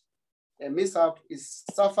insured, a mishap is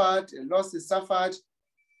suffered, a loss is suffered,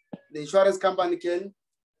 the insurance company can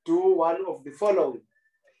do one of the following.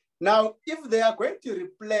 Now, if they are going to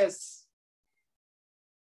replace,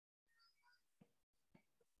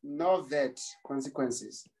 no VAT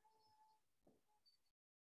consequences.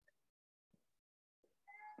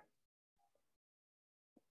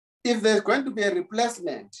 If there's going to be a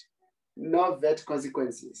replacement, no VAT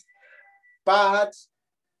consequences. But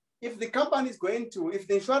if the company is going to, if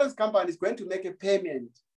the insurance company is going to make a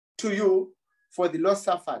payment to you for the loss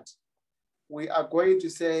suffered, we are going to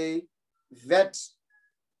say VAT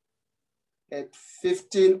at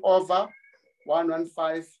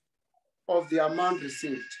 15/115 of the amount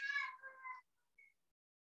received.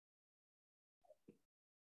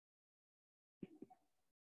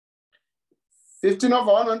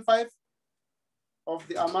 (15/115) of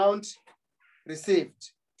the amount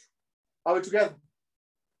received. Are we together?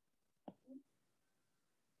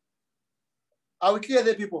 Are we clear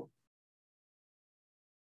there, people?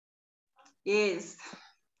 Yes.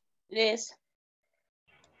 Yes.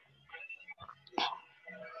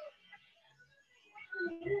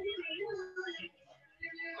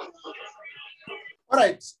 All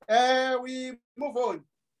right, we move on.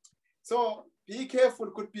 So be careful,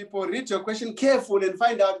 good people. Read your question careful and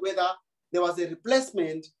find out whether there was a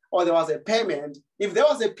replacement or there was a payment. If there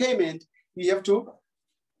was a payment, you have to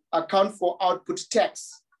account for output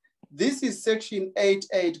tax. This is section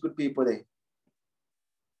 8.8, good people there.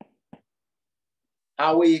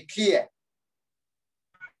 Are we clear?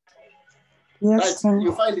 Yes, right,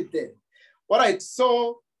 you find it there. All right,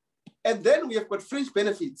 so, and then we have got fringe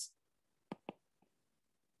benefits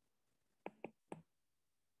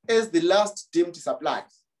as the last deemed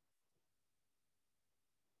supplies.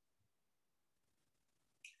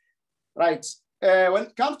 Right, when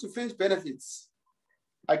it comes to fringe benefits,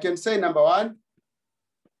 I can say number one,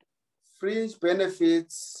 fringe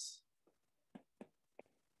benefits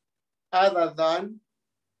other than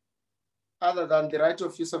the right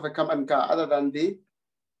of use of a company car, other than the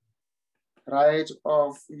right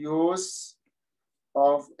of use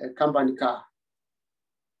of a company car.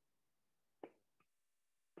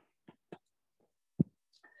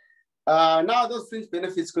 Now those fringe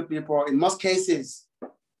benefits could be for, in most cases,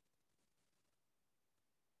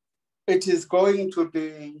 it is going to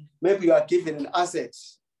be, maybe you are given an asset.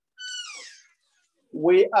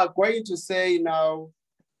 We are going to say now,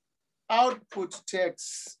 output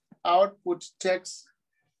tax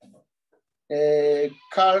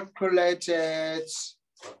calculated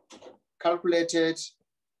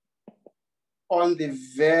on the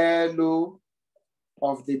value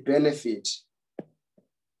of the benefit.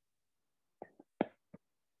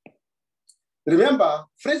 Remember,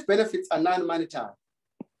 fringe benefits are non-monetary.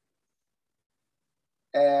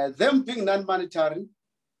 Them being non-monetary,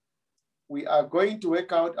 we are going to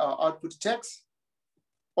work out our output tax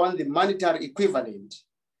on the monetary equivalent.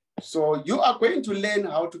 So you are going to learn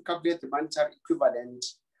how to calculate the monetary equivalent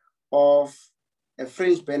of a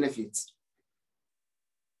fringe benefits.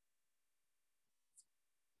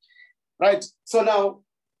 Right, so now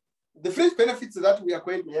the fringe benefits that we are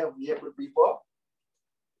going to have here with people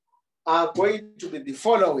are going to be the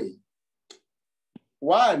following.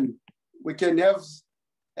 One, we can have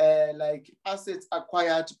like assets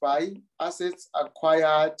acquired by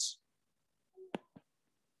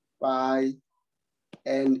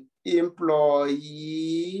an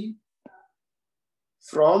employee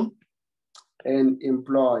from an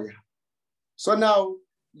employer. So now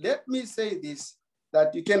let me say this,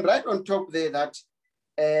 that you can write on top there that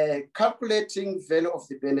calculating value of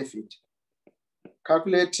the benefit.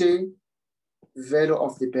 Calculating value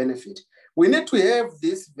of the benefit. We need to have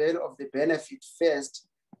this value of the benefit first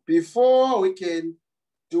before we can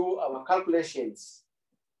do our calculations.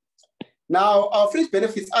 Now, our fringe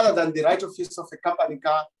benefits, other than the right of use of a company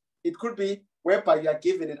car, it could be whereby you are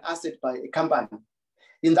given an asset by a company.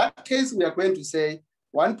 In that case, we are going to say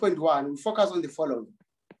 1.1, we focus on the following.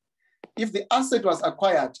 If the asset was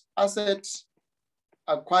acquired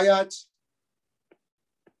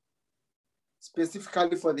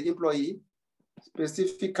specifically for the employee,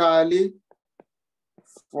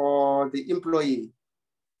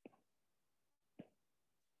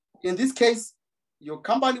 in this case, your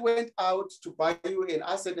company went out to buy you an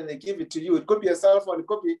asset and they give it to you. It could be a cell phone, it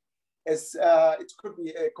could be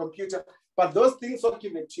a computer, but those things not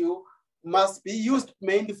given to you must be used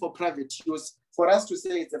mainly for private use for us to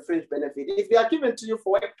say it's a fringe benefit. If they are given to you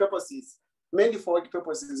for work purposes, mainly for work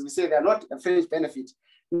purposes, we say they're not a fringe benefit.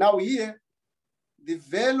 Now here, the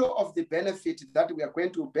value of the benefit that we are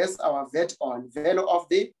going to base our VAT on, value of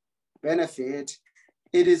the benefit,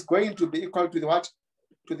 it is going to be equal to the what?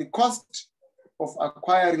 To the cost of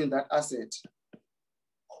acquiring that asset.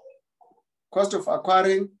 Cost of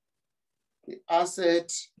acquiring the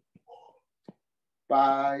asset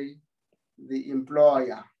by the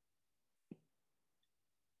employer.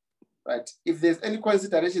 Right. If there's any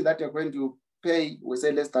consideration that you're going to pay, we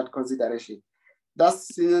say let's start consideration.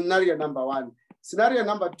 That's scenario number one. Scenario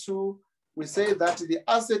number two, we say that the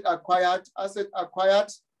asset acquired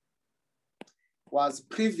was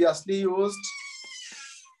previously used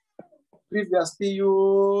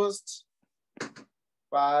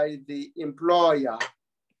by the employer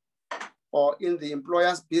or in the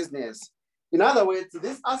employer's business. In other words,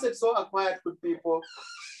 this asset so acquired with people,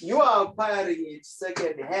 you are acquiring it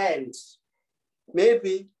second hand.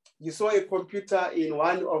 Maybe you saw a computer in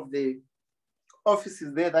one of the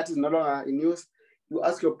offices there that is no longer in use. You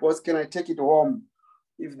ask your boss, can I take it home?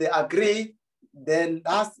 If they agree, then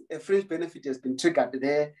that's a fringe benefit has been triggered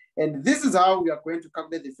there. And this is how we are going to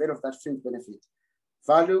calculate the value of that fringe benefit.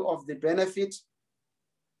 Value of the benefit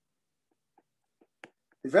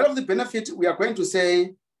The value of the benefit, we are going to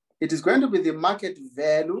say it is going to be the market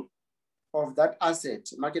value of that asset,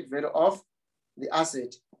 market value of the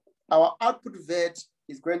asset. Our output VAT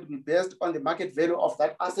is going to be based on the market value of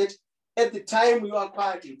that asset at the time you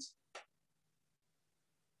acquired it.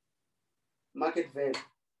 Market value.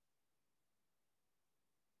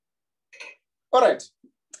 All right.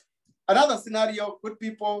 Another scenario, good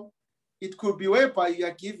people, it could be whereby you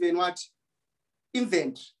are given what?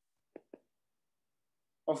 Inventory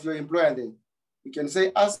of your employer then. You can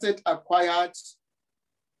say asset acquired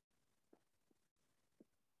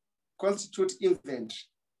constitute inventory.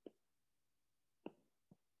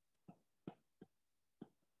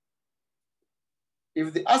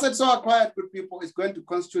 If the asset so acquired, good people, is going to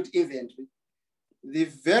constitute inventory, the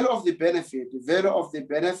value of the benefit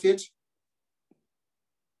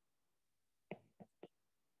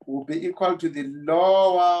will be equal to the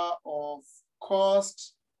lower of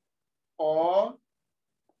cost or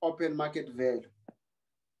open market value.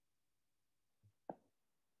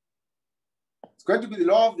 It's going to be the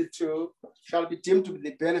lower of the two shall be deemed to be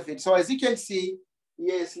the benefit. So as you can see,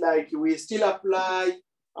 yes, like we still apply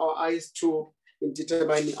our eyes to in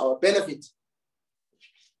determining our benefit.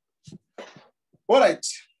 All right.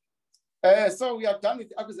 So we are done with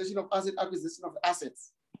the acquisition of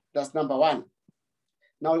assets. That's number one.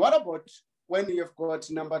 Now, what about when you have got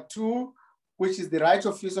number two, which is the right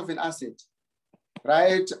of use of an asset?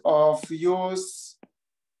 Right of use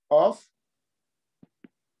of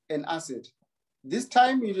an asset. This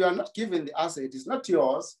time you are not given the asset, it's not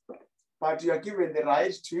yours, but you are given the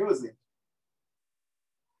right to use it.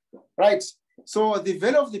 Right. So the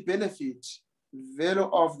value of the benefit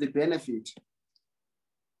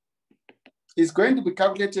is going to be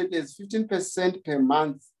calculated as 15% per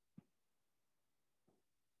month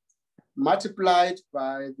multiplied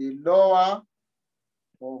by the lower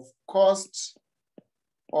of cost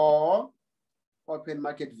or open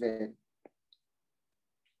market value.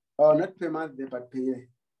 Or not per month, but per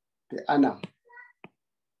annum.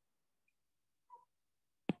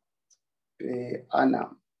 Per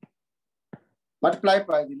annum. Multiplied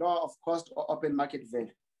by the lower of cost or open market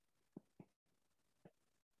value.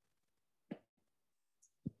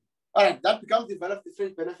 All right, that becomes the value of the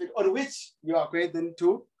fringe benefit on which you are going then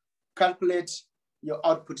to calculate your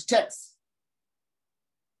output tax.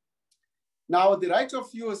 Now, the right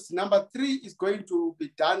of use, number three, is going to be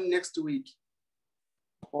done next week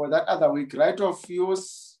or that other week. Right of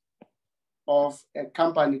use of a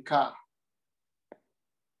company car,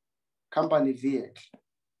 company vehicle.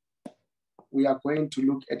 We are going to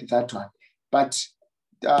look at that one, but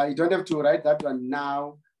you don't have to write that one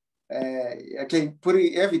now. Okay,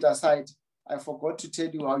 putting it aside, I forgot to tell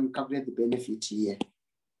you how you calculate the benefit here.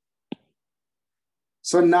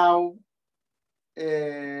 So now,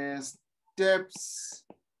 steps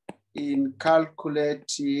in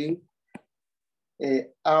calculating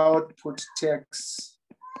output tax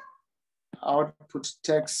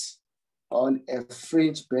on a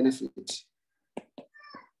fringe benefit.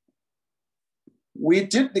 We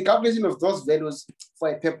did the calculation of those values for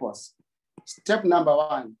a purpose. Step number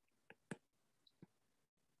one.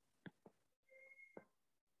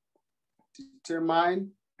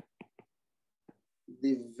 Determine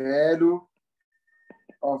the value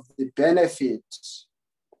of the benefit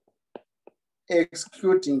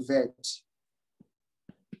excluding VAT.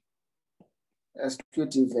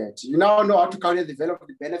 Excluding VAT. You now know how to calculate the value of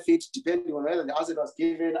the benefit depending on whether the asset was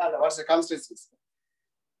given under what circumstances.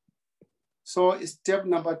 So step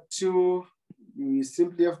number two, you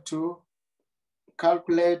simply have to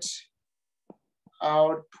calculate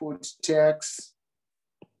output tax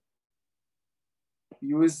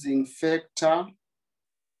using factor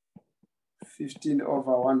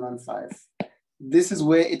 15/115. This is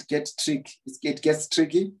where it gets tricky. It gets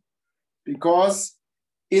tricky because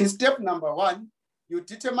in step number one, you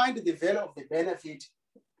determined the value of the benefit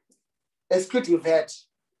excluding VAT.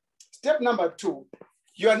 Step number two,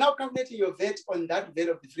 you are now calculating your VAT on that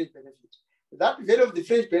value of the fringe benefit. That value of the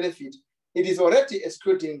fringe benefit, it is already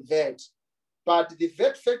excluding VAT, but the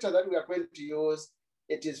VAT factor that we are going to use,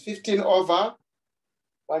 it is 15/115.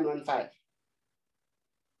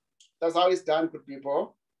 That's how it's done, good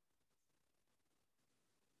people.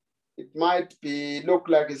 It might look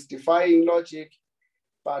like it's defying logic,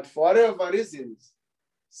 but for whatever reasons,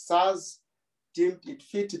 SARS deemed it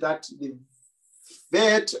fit that the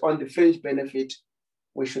VAT on the fringe benefit,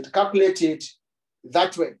 we should calculate it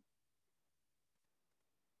that way.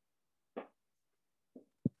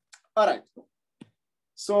 All right.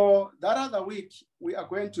 So that other week, we are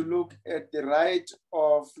going to look at the right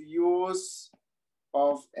of use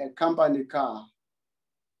of a company car.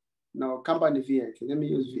 No, company vehicle. Let me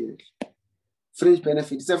use vehicle. Fringe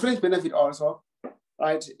benefit. It's a fringe benefit also,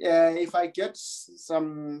 right? If I get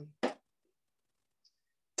some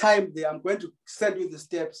time there, I'm going to send you the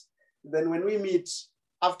steps. Then when we meet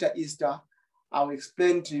after Easter, I'll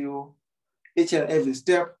explain to you each and every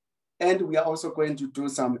step. And we are also going to do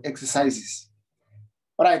some exercises.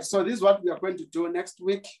 All right, so this is what we are going to do next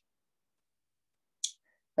week.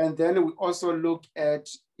 And then we also look at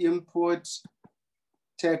input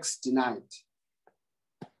tax denied.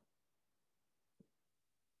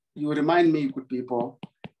 You remind me, good people.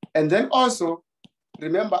 And then also,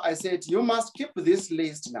 remember I said, you must keep this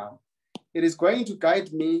list now. It is going to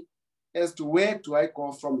guide me as to where do I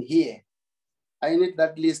go from here. I need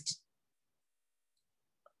that list.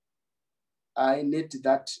 I need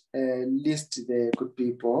that list there, good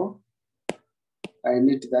people. I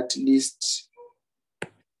need that list.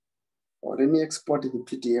 Or let me export the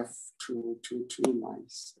PDF to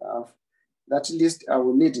myself. That list, I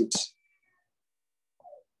will need it.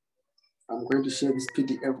 I'm going to share this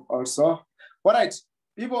PDF also. All right,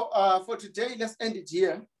 people, for today, let's end it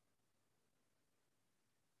here.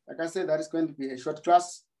 Like I said, that is going to be a short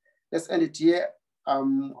class. Let's end it here.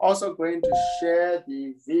 I'm also going to share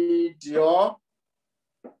the video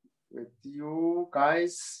with you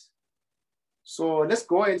guys. So let's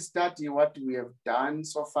go and study what we have done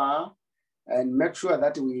so far and make sure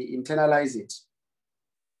that we internalize it.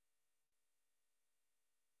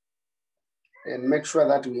 And make sure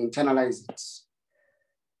that we internalize it.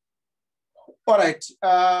 All right.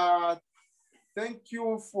 Thank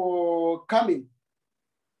you for coming.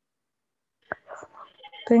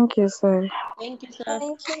 Thank you, sir. Thank you, sir.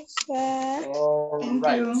 Thank you, sir. All Thank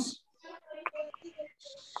right. you.